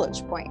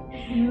assemblage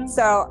point.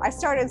 So I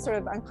started sort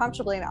of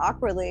uncomfortably and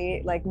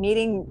awkwardly like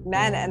meeting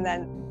men and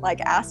then like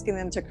asking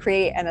them to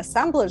create an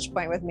assemblage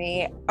point with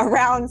me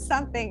around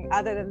something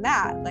other than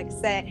that, like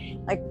say,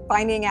 like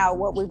finding out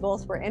what we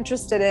both were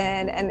interested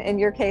in. And in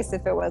your case,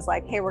 if it was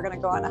like, hey, we're going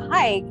to go on a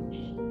hike,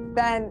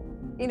 then,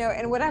 you know,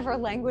 in whatever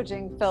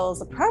languaging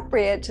feels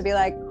appropriate to be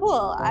like,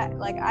 cool,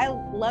 I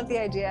love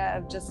the idea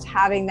of just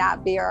having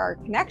that be our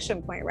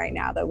connection point right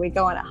now, that we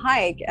go on a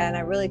hike, and I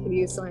really could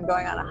use someone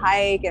going on a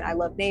hike, and I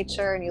love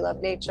nature and you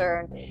love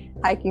nature and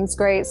hiking's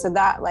great. So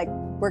that like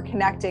we're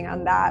connecting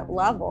on that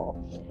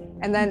level.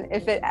 And then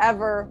if it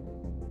ever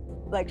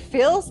like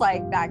feels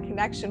like that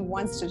connection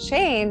wants to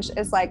change,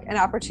 it's like an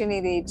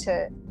opportunity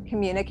to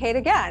communicate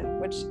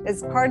again, which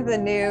is part of the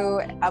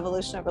new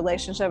evolution of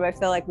relationship. I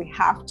feel like we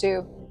have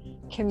to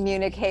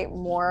communicate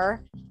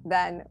more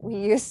than we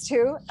used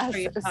to as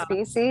a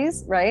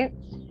species, right?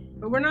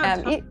 But we're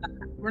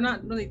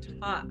not really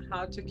taught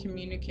how to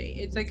communicate.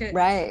 It's like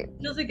it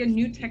feels like a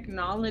new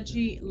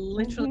technology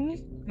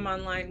literally come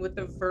online with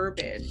the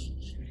verbiage.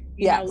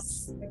 You know,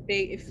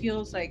 it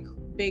feels like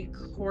big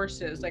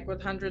courses, like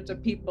with hundreds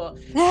of people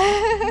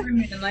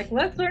and like,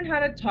 let's learn how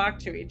to talk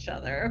to each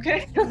other.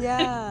 Okay.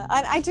 Yeah.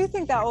 And I do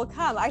think that will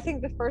come. I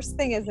think the first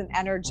thing is an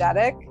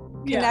energetic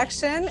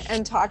connection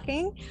and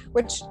talking,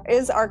 which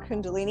is our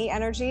Kundalini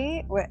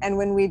energy. And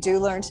when we do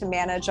learn to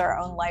manage our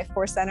own life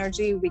force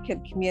energy, we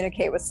could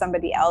communicate with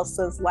somebody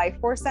else's life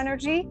force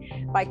energy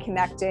by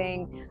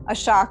connecting a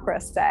chakra,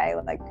 say,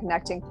 like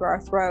connecting through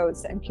our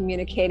throats and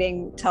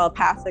communicating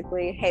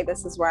telepathically, hey,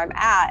 this is where I'm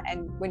at.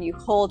 And when you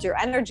hold your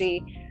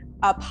energy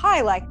up high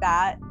like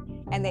that,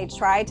 and they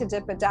try to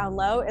dip it down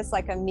low, it's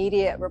like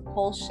immediate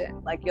repulsion.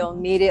 Like you'll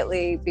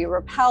immediately be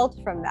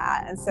repelled from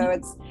that. And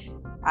so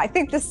I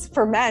think this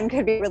for men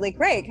could be really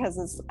great, because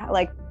it's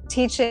like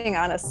teaching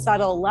on a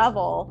subtle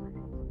level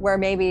where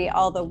maybe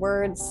all the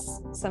words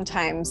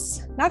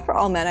sometimes, not for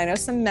all men, I know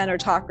some men are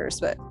talkers,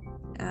 but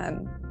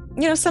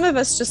you know, some of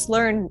us just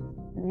learn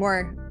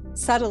more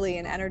subtly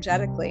and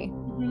energetically.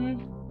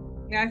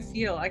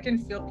 Yeah, I can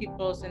feel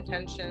people's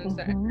intentions.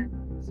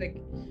 It's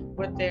like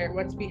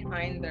what's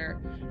behind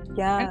their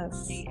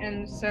energy.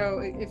 And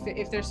so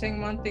if they're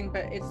saying one thing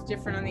but it's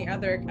different on the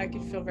other, I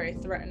could feel very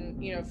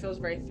threatened. You know, it feels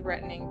very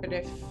threatening. But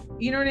if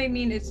you know what I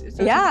mean, it's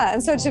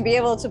and so to be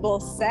able to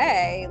both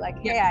say like,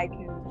 hey, I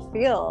can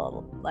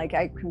feel like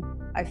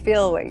I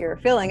feel what you're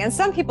feeling. And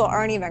some people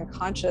aren't even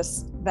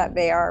conscious that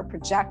they are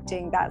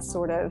projecting that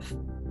sort of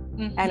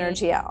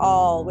energy at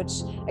all, which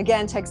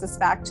again takes us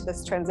back to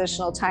this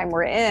transitional time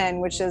we're in,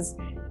 which is,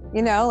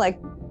 you know,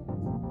 like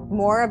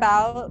more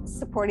about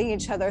supporting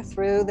each other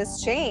through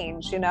this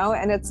change, you know.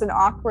 And it's an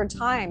awkward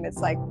time. It's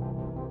like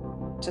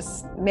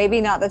just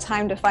maybe not the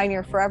time to find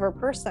your forever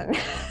person.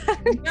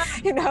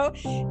 You know,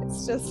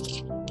 it's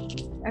just,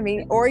 I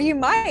mean, or you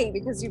might,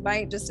 because you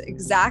might just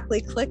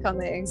exactly click on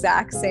the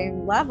exact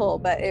same level,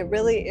 but it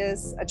really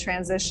is a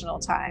transitional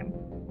time.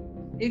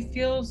 It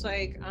feels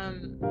like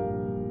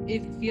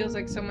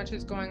so much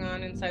is going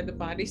on inside the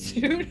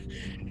bodysuit.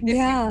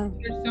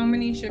 There's so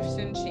many shifts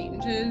and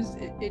changes.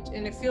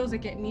 And it feels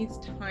like it needs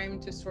time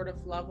to sort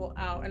of level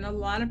out. And a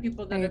lot of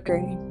people that have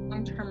been in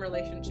long-term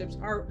relationships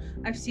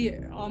I've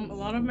seen a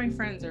lot of my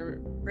friends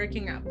are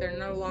breaking up. They're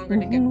no longer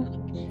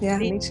together.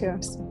 Me too.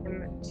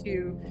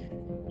 To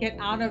get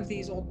out of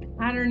these old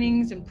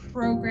patternings and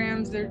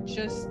programs. They're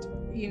just,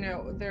 you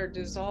know, they're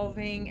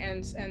dissolving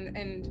and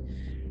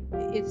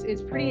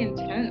it's pretty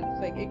intense.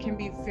 Like it can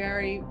be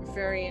very,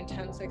 very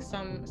intense. Like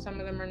some of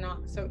them are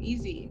not so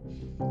easy.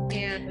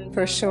 And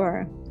for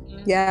sure.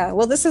 Yeah.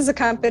 Well, this is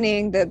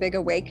accompanying the big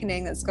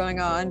awakening that's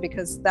going on,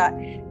 because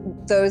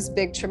those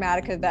big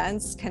traumatic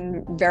events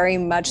can very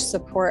much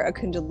support a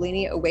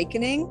Kundalini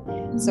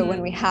awakening. So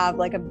when we have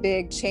like a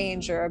big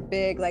change or a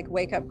big like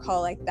wake up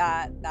call like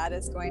that, that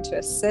is going to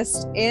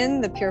assist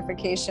in the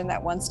purification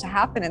that wants to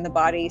happen in the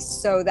body,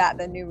 so that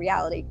the new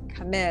reality can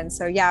come in.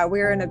 So yeah,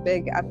 we're in a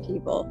big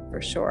upheaval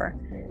for sure.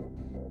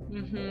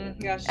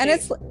 And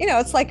it's, you know,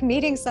 it's like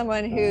meeting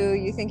someone who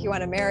you think you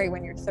want to marry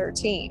when you're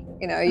 13.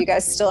 You know, you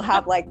guys still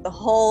have like the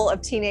whole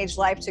of teenage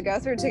life to go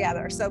through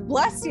together. So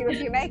bless you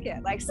if you make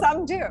it. Like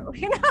some do,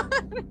 you know.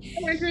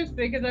 So interesting,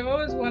 because I've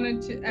always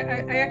wanted to.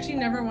 I actually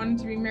never wanted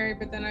to be married,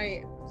 but then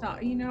I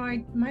thought, you know,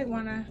 I might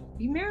want to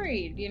be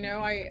married. You know,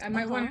 I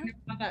might want to know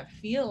how that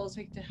feels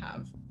like to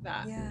have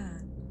that.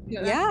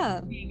 You know,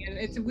 and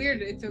it's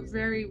weird. It's a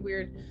very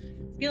weird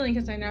feeling,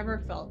 because I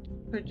never felt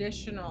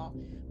traditional.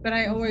 But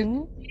I always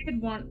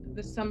did want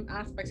some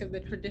aspects of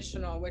the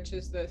traditional, which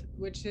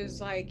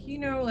is like, you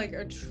know, like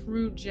a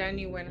true,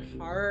 genuine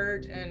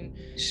heart and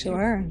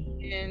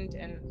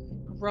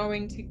and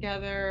growing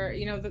together.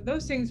 You know,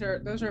 those things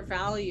are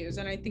values,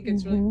 and I think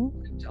it's really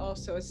important to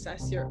also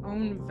assess your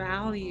own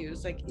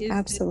values. Like, is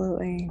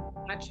absolutely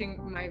matching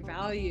my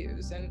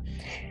values? And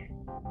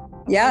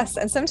Yes.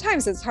 And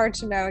sometimes it's hard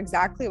to know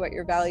exactly what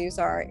your values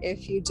are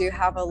if you do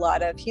have a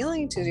lot of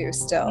healing to do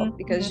still,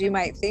 because you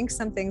might think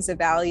something's a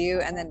value,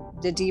 and then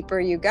the deeper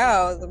you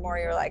go, the more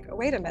you're like, oh,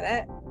 wait a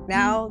minute,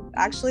 now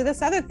actually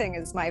this other thing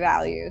is my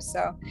value.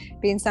 So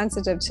being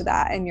sensitive to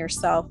that in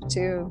yourself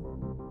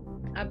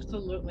too.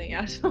 Absolutely.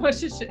 Yeah. So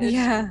much is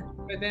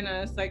within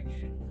us. Like,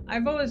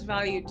 I've always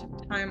valued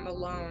time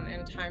alone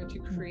and time to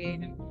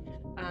create.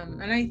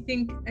 And I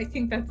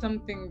think that's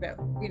something that,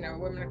 you know,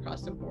 women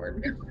across the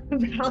board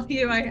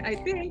value. I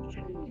think,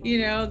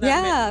 you know,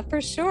 that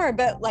for sure.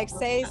 But like,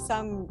 say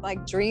some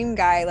like dream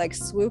guy like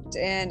swooped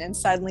in and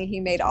suddenly he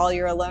made all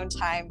your alone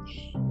time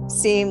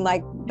seem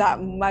like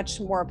that much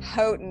more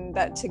potent,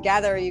 that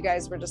together you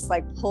guys were just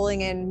like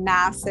pulling in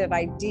massive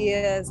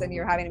ideas and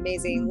you're having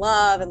amazing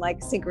love and like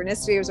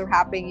synchronicities were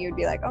happening. You'd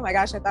be like, oh my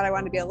gosh, I thought I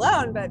wanted to be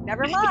alone, but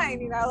never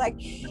mind, you know,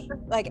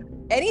 like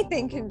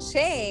anything can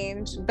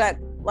change, but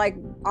like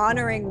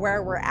honoring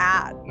where we're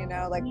at, you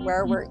know, like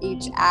where we're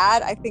each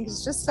at, I think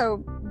is just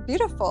so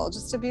beautiful,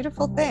 just a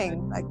beautiful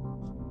thing. Like,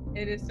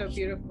 it is so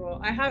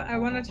beautiful. I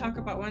want to talk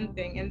about one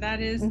thing, and that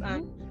is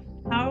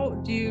how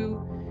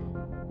do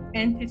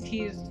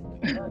entities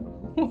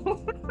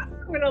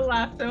I'm gonna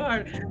laugh so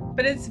hard,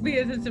 but it's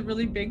because it's a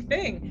really big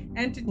thing,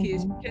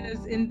 entities,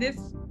 because in this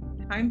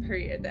time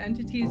period the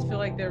entities feel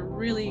like they're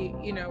really,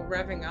 you know,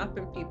 revving up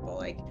in people,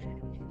 like,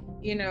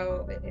 you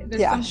know,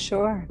 there's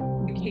some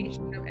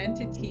communication of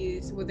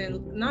entities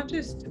within not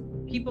just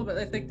people, but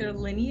like their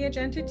lineage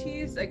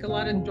entities, like a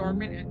lot of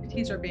dormant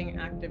entities are being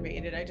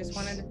activated. I just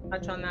wanted to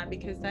touch on that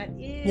because that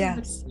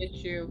is an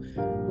issue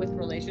with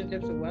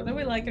relationships, whether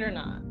we like it or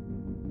not.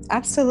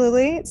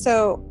 Absolutely.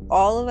 So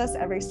all of us,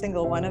 every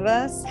single one of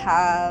us,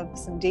 have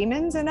some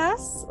demons in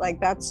us. Like,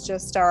 that's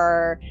just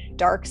our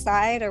dark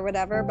side or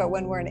whatever. But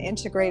when we're an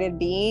integrated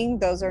being,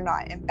 those are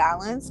not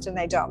imbalanced and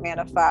they don't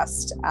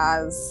manifest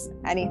as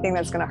anything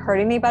that's going to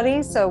hurt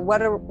anybody. So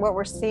what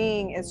we're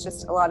seeing is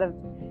just a lot of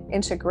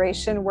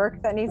integration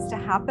work that needs to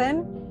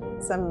happen.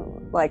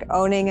 Some like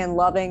owning and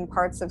loving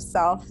parts of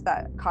self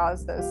that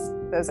cause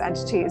those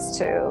entities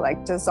to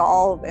like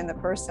dissolve in the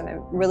person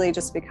and really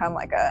just become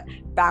like a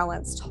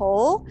balanced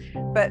whole.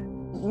 But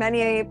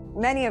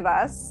many of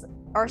us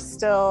are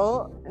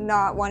still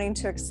not wanting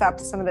to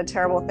accept some of the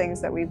terrible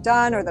things that we've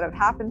done or that have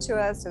happened to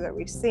us or that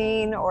we've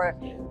seen, or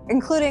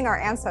including our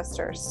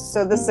ancestors.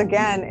 So this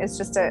again is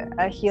just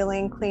a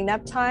healing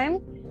cleanup time,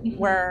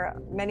 where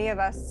many of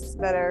us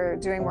that are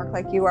doing work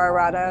like you are,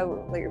 Radha,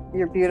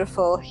 your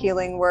beautiful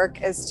healing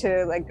work is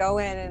to like go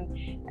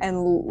in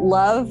and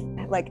love,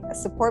 like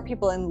support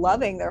people in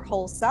loving their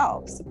whole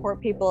self, support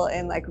people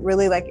in like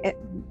really like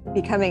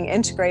becoming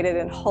integrated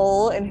and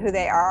whole in who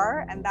they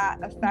are. And that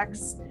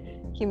affects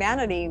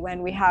humanity.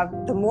 When we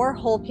have, the more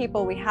whole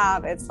people we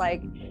have, it's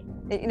like,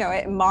 you know,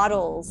 it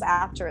models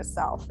after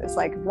itself. It's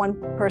like one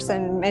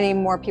person, many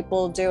more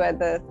people do it.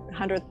 The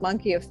 100th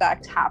monkey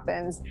effect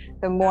happens,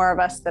 the more of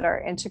us that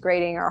are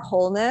integrating our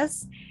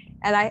wholeness.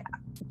 And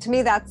to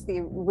me, that's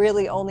the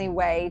really only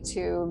way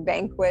to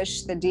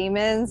vanquish the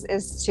demons,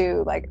 is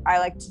to, like, I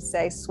like to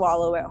say,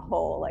 swallow it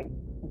whole, like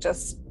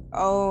just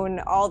own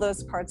all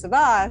those parts of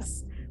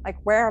us. Like,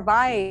 where have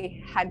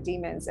I had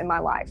demons in my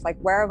life? Like,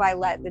 where have I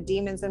let the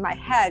demons in my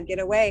head get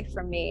away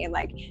from me and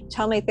like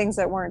tell me things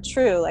that weren't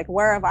true? Like,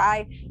 where have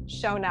I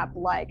shown up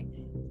like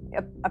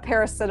a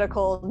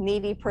parasitical,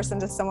 needy person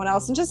to someone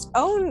else? And just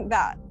own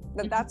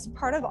that's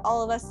part of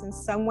all of us in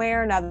some way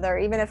or another.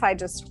 Even if I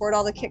just hoard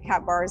all the Kit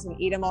Kat bars and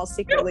eat them all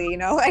secretly, you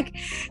know, like,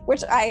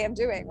 which I am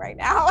doing right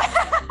now.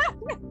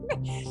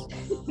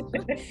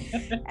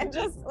 And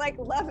just like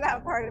love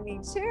that part of me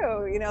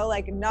too, you know,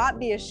 like not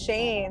be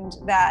ashamed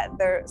that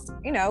there's,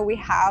 you know, we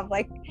have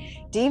like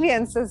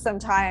deviances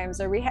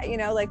sometimes, or we you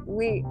know, like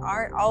we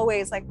aren't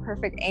always like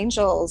perfect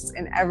angels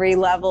in every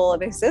level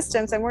of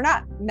existence, and we're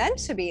not meant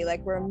to be.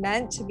 Like, we're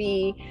meant to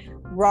be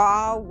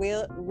raw,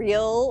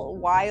 real,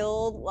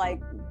 wild, like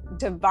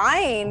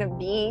divine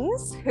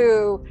beings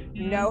who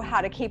know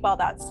how to keep all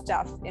that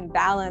stuff in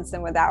balance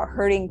and without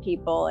hurting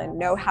people, and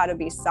know how to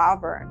be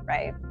sovereign,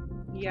 right?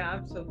 Yeah,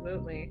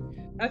 absolutely.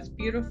 That's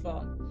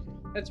beautiful.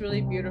 That's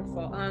really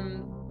beautiful.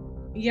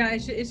 Yeah,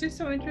 it's just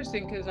so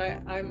interesting because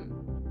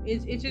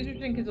it's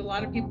interesting because a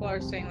lot of people are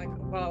saying like,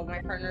 well,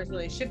 my partner's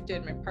really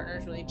shifted, my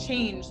partner's really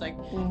changed, like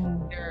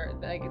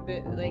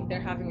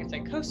they're having a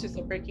psychosis,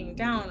 they're breaking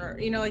down, or,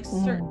 you know, like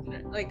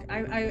certain, like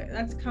I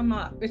that's come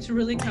up. It's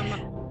really come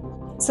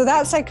up. So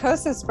that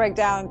psychosis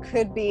breakdown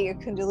could be a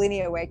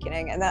Kundalini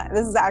awakening, and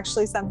this is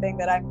actually something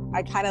that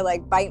I kind of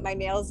like bite my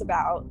nails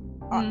about.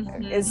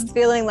 Is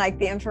feeling like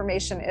the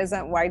information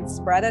isn't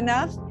widespread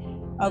enough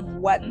of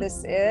what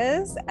this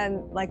is,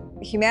 and like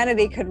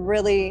humanity could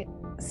really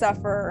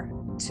suffer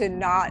to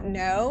not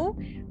know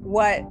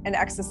what an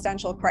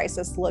existential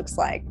crisis looks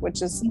like,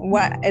 which is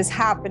what is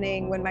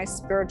happening when my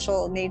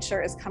spiritual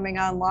nature is coming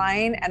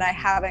online and I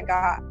haven't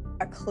got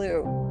a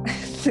clue.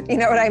 You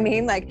know what I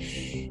mean? Like,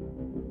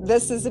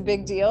 this is a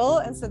big deal.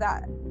 And so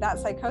that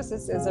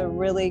psychosis is a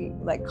really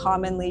like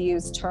commonly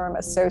used term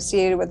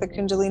associated with the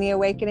Kundalini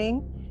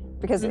awakening,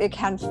 because it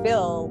can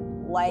feel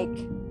like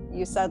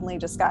you suddenly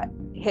just got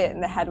hit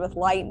in the head with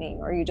lightning,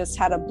 or you just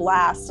had a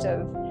blast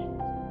of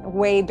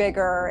way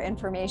bigger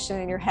information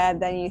in your head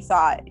than you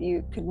thought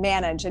you could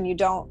manage, and you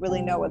don't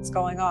really know what's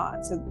going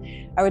on. So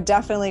I would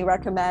definitely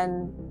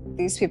recommend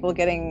these people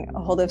getting a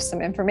hold of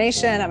some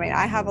information. I mean,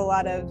 I have a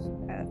lot of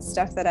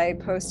stuff that I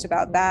post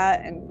about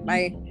that, and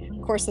my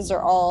courses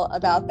are all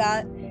about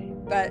that,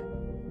 but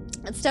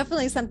it's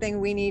definitely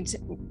something we need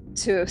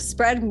to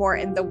spread more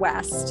in the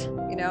West.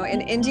 You know,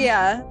 in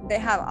India, they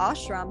have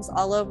ashrams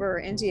all over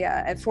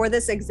India, and for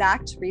this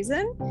exact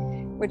reason,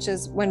 which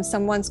is when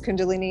someone's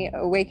Kundalini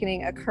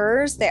awakening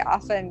occurs, they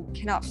often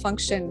cannot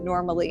function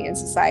normally in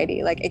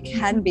society. Like, it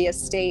can be a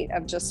state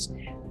of just,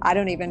 I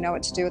don't even know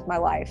what to do with my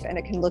life. And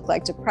it can look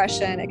like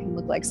depression, it can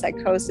look like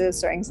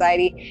psychosis or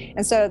anxiety.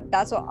 And so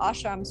that's what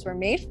ashrams were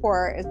made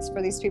for. It's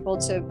for these people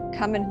to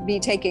come and be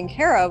taken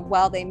care of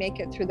while they make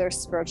it through their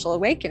spiritual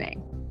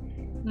awakening.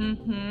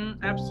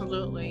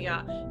 Absolutely.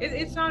 Yeah.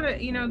 It's not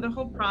a, you know, the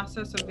whole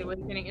process of the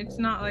awakening, it's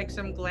not like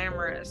some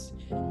glamorous.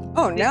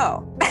 Oh,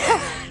 no.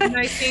 And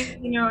I think,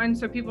 you know, and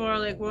so people are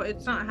like, well,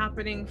 it's not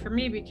happening for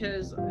me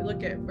because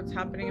look at what's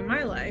happening in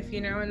my life, you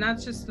know, and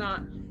that's just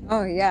not.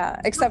 Oh, yeah.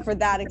 Except for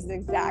that is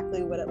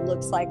exactly what it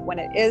looks like when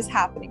it is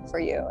happening for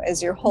you,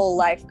 is your whole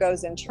life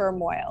goes in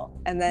turmoil.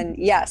 And then,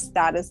 yes,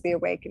 that is the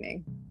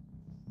awakening.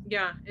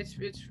 Yeah, it's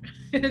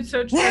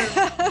so true.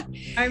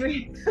 I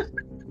mean,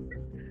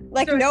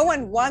 like, so, no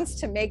one wants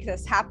to make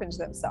this happen to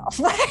themselves.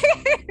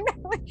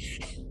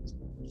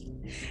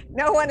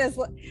 No one is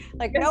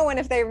like, no one,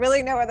 if they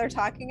really know what they're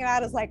talking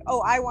about, is like,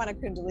 oh, I want a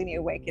Kundalini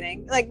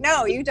awakening. Like,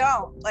 no, you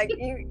don't. Like,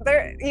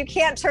 you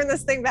can't turn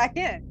this thing back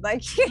in.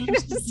 Like, you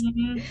just...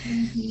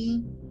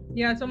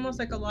 Yeah, it's almost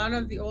like a lot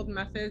of the old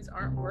methods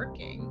aren't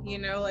working, you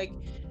know, like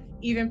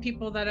even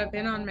people that have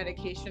been on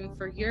medication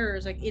for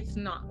years, like, it's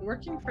not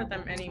working for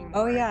them anymore.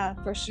 Oh yeah,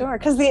 for sure.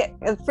 Because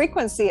the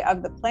frequency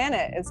of the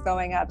planet is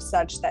going up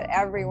such that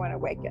everyone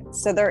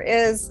awakens. So there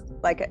is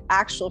like an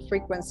actual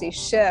frequency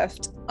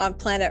shift on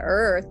planet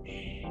Earth.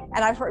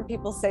 And I've heard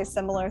people say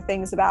similar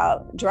things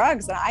about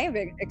drugs. And I have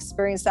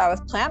experienced that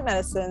with plant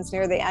medicines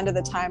near the end of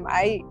the time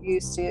I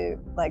used to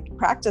like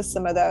practice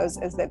some of those,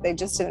 is that they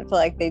just didn't feel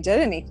like they did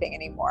anything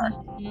anymore.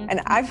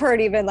 And I've heard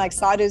even like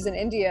sadhus in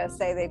India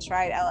say they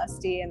tried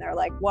LSD and they're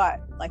like, what?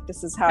 Like,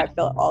 this is how I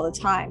feel all the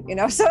time, you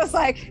know? So it's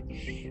like,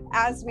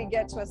 as we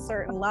get to a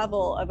certain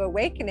level of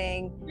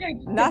awakening,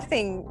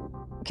 nothing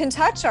can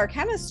touch our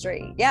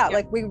chemistry. Yeah,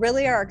 like, we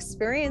really are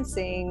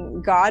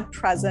experiencing God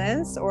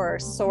presence or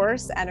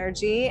source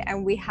energy,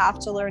 and we have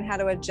to learn how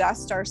to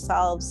adjust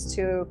ourselves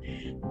to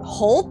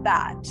hold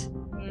that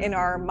in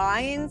our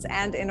minds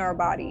and in our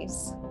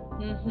bodies.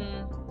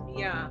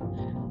 Yeah.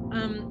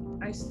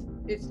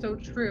 It's so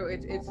true.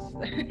 It's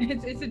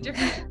a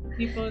different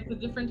people. It's a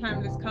different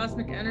time. This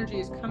cosmic energy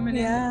is coming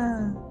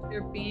in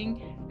their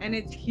being, and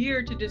it's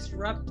here to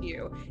disrupt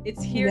you.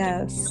 It's here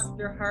to disrupt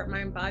your heart,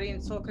 mind, body,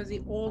 and soul, because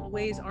the old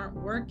ways aren't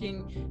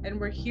working,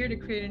 and we're here to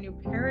create a new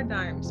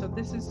paradigm. So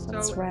this is so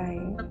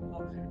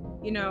incredible,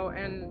 you know,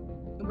 and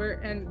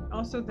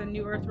also the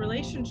new earth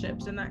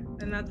relationships, and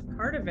that's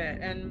part of it.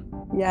 And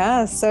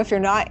so if you're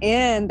not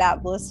in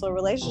that blissful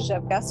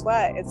relationship, guess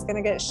what? It's going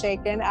to get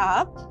shaken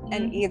up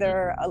and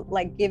either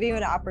like give you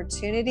an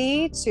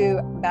opportunity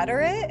to better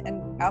it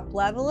and up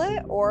level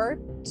it, or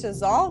to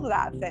dissolve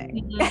that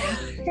thing.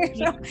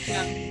 You know?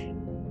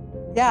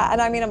 Yeah, and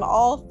I mean, I'm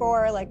all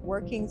for like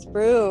working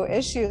through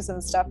issues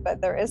and stuff, but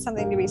there is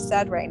something to be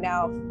said right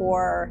now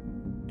for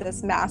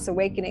this mass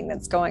awakening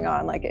that's going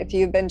on. Like, if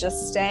you've been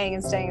just staying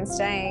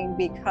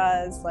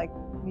because like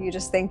you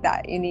just think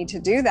that you need to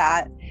do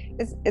that,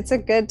 it's a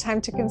good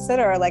time to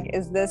consider, like,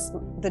 is this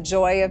the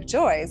joy of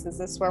joys? Is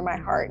this where my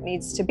heart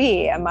needs to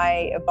be? Am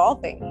I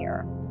evolving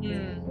here?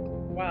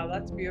 Wow,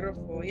 that's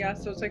beautiful. Yeah,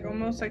 so it's like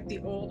almost like the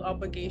old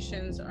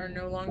obligations are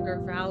no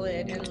longer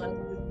valid unless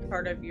it's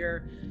part of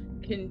your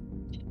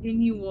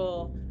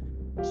continual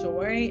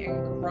joy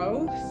and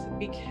growth,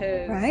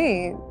 because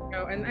you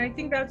know, and I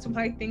think that's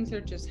why things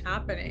are just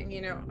happening,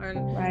 you know,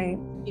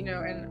 and you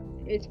know, and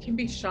it can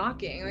be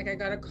shocking. Like, I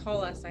got a call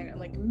last night at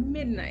like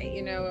midnight,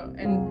 you know,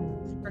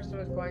 and this person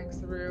was going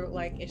through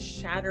like a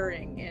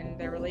shattering in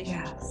their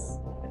relationship,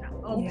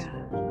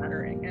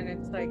 shattering, and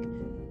it's like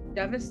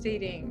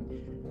devastating.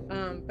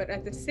 But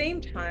at the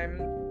same time,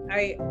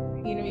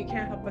 you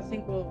can't help but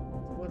think,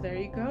 well, there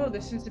you go.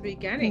 This is the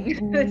beginning.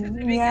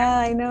 Yeah,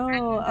 I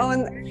know. Oh,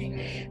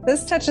 and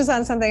this touches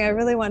on something I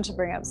really want to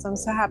bring up. So I'm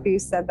so happy you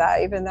said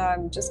that, even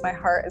though my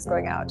heart is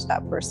going out to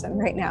that person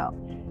right now.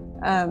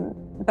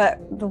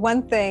 But the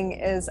one thing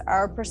is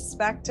our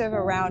perspective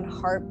around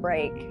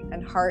heartbreak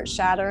and heart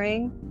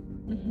shattering.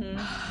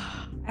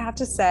 I have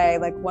to say,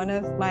 like, one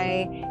of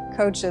my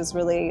coaches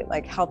really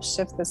like helped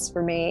shift this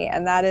for me.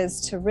 And that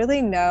is to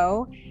really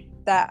know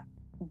that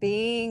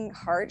being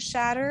heart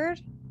shattered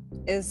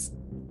is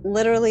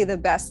literally the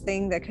best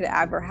thing that could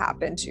ever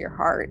happen to your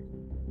heart.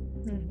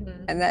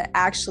 And that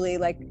actually,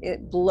 like,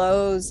 it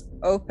blows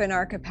open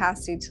our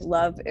capacity to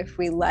love if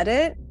we let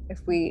it, if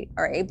we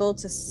are able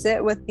to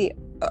sit with the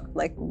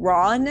like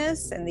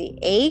rawness and the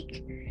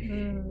ache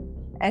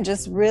and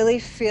just really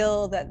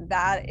feel that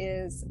that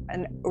is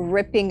an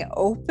ripping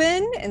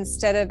open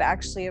instead of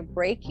actually a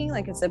breaking,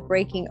 like it's a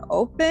breaking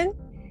open.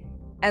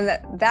 And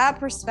that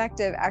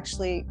perspective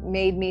actually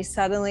made me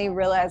suddenly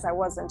realize I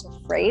wasn't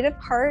afraid of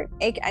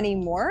heartache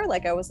anymore.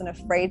 Like I wasn't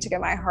afraid to get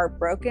my heart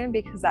broken,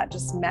 because that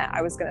just meant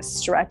I was going to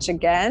stretch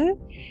again.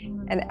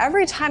 And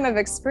every time I've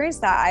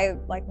experienced that, I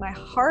like, my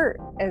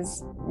heart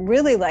is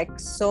really like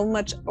so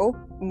much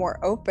more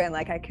open.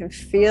 Like I can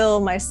feel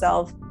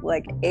myself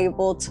like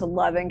able to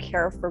love and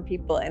care for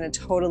people in a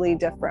totally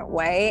different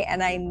way.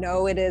 And I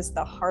know it is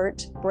the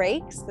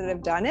heartbreaks that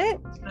have done it.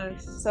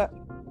 So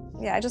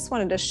yeah, I just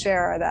wanted to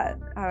share that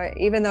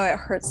even though it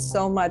hurts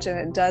so much and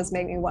it does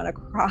make me want to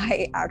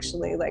cry,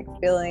 actually, like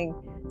feeling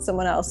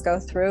someone else go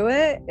through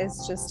it,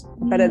 it's just,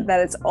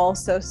 that it's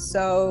also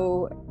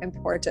so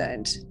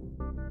important.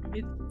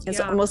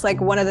 It's almost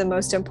like one of the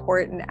most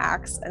important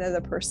acts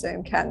another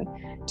person can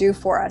do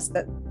for us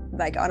that,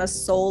 like on a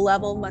soul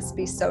level, must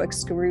be so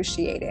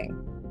excruciating.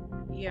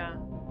 Yeah,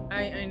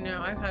 I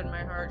know. I've had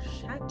my heart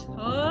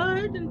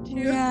shattered into.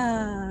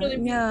 Yeah,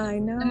 I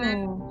know. And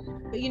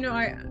then, but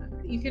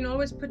you can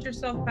always put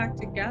yourself back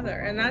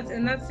together, and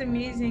that's the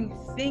amazing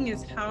thing,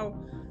 is how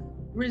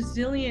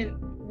resilient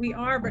we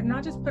are, but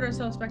not just put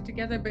ourselves back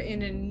together, but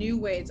in a new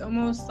way. It's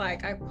almost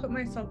like I put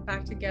myself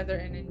back together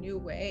in a new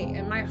way,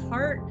 and my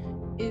heart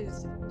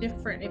is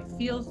different. It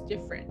feels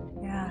different.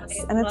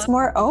 Yes, and it's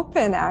more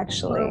open,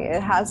 actually.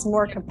 It has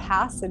more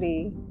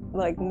capacity,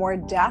 like more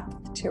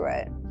depth to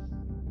it.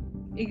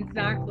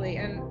 Exactly.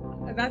 And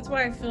that's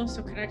why I feel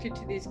so connected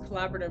to these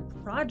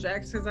collaborative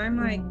projects, because I'm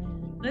like,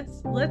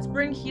 let's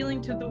bring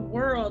healing to the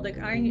world. Like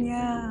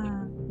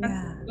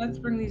let's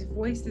bring these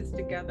voices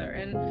together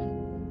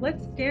and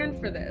let's stand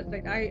for this.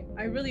 Like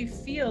I really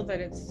feel that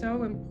it's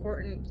so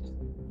important,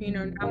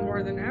 now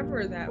more than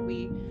ever, that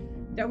we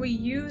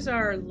use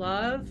our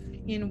love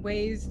in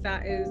ways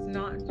that is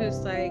not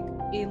just like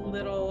a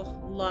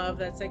little love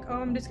that's like, oh,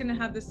 I'm just gonna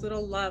have this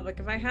little love. Like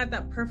if I had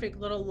that perfect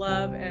little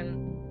love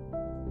and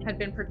had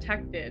been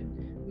protected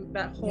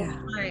that whole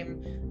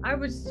time, I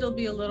would still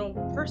be a little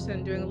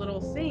person doing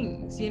little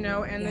things, and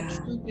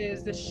the truth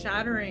is, the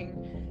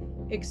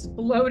shattering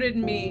exploded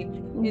me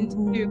into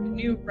a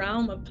new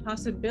realm of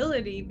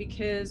possibility,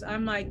 because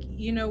I'm like,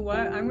 you know what,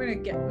 I'm gonna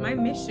get, my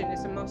mission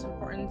is the most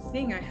important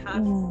thing. I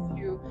have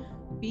to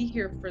be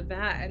here for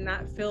that, and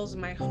that fills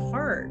my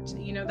heart,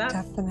 that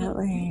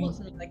definitely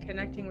fills me, like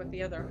connecting with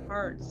the other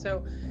heart.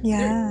 So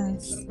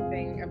there's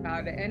something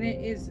about it, and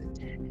it is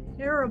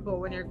terrible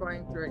when you're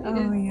going through it. It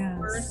is the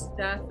first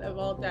death of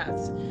all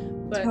deaths.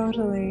 But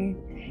totally,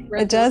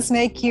 it does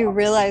make you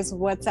realize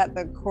what's at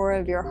the core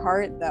of your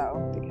heart,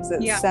 though, because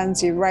it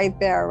sends you right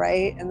there,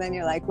 right? And then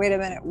you're like, wait a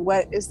minute,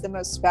 what is the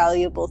most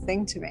valuable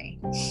thing to me?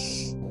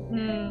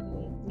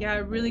 Yeah,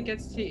 it really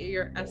gets to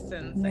your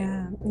essence.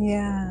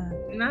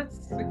 And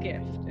that's the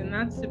gift, and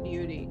that's the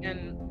beauty.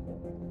 And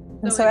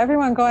so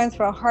everyone going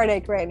through a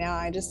heartache right now,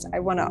 I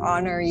want to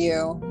honor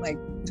you, like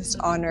just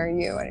honor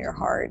you and your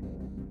heart.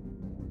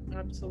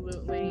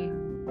 Absolutely.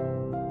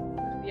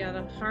 Yeah,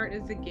 the heart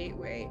is a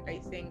gateway, I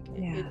think.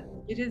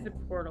 It is a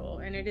portal,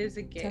 and it is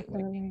a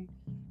gateway.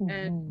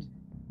 And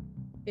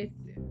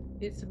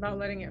it's about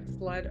letting it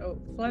flood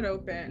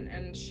open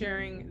and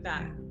sharing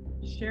that.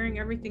 Sharing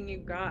everything you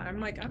got.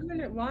 I'm like,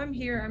 while I'm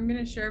here, I'm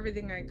gonna share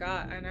everything I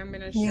got, and I'm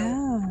gonna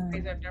show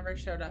ways I've never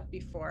showed up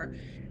before.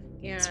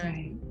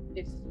 And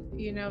it's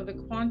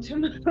the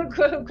quantum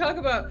talk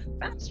about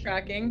fast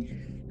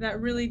tracking, that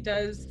really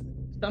does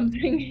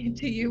something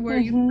to you, where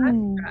you fast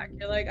track.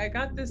 You're like, I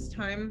got this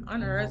time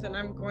on earth, and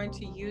I'm going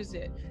to use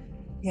it.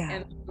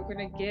 And I'm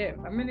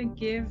gonna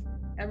give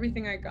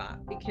everything I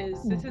got,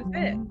 because this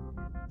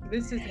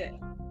is it.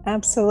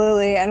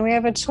 Absolutely. And we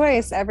have a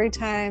choice every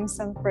time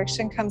some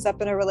friction comes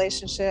up in a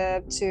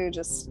relationship, to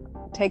just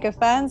take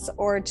offense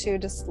or to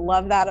just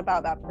love that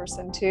about that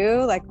person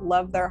too. Like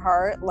love their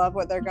heart, love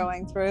what they're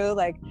going through,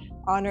 like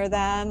honor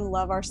them,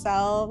 love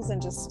ourselves, and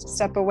just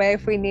step away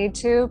if we need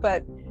to,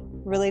 but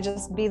really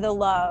just be the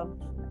love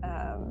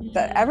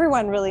that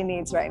everyone really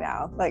needs right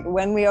now. Like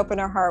when we open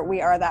our heart,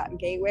 we are that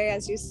gateway,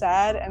 as you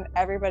said, and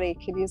everybody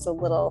could use a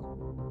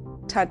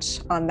little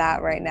touch on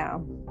that right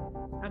now.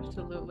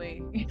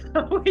 Absolutely.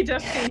 We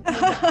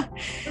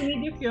definitely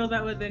need to feel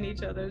that within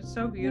each other. It's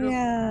so beautiful.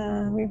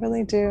 Yeah, we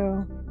really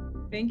do.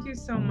 Thank you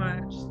so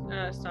much,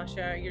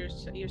 Stasha.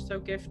 You're so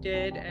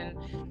gifted, and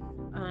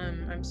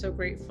I'm so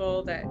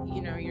grateful that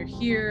you're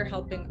here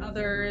helping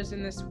others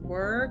in this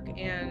work.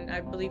 And I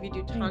believe you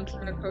do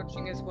tantra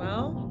coaching as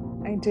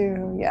well. I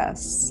do,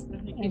 yes,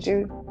 I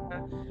do.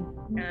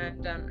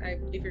 And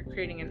if you're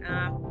creating an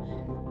app.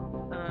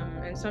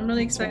 And so I'm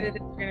really excited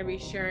that we're going to be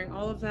sharing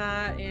all of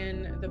that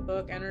in the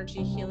book,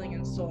 Energy, Healing,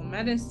 and Soul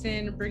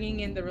Medicine, bringing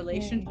in the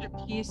relationship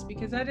piece,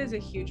 because that is a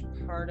huge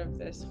part of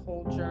this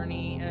whole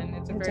journey, and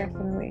it's a very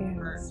important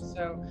part.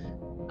 So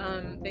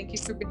thank you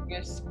for being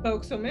a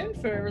spokeswoman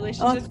for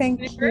relationships. Oh,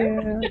 thank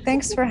you.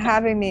 Thanks for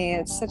having me.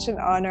 It's such an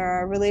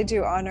honor. I really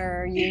do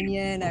honor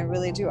union. I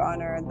really do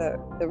honor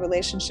the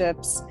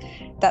relationships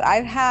that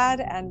I've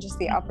had, and just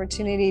the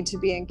opportunity to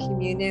be in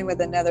communion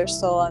with another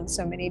soul on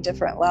so many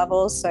different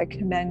levels. So I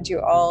commend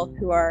you all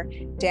who are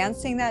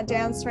dancing that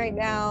dance right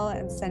now,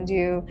 and send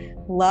you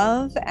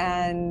love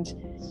and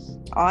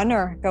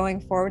honor going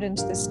forward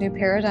into this new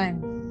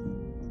paradigm.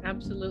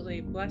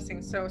 Absolutely.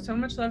 Blessings. So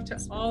much love to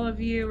all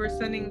of you. We're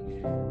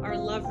sending our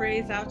love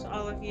rays out to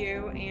all of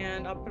you,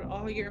 and I'll put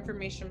all your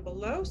information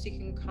below so you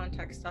can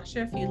contact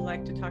Sasha if you'd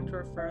like to talk to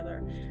her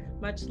further.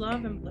 Much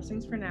love and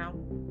blessings for now.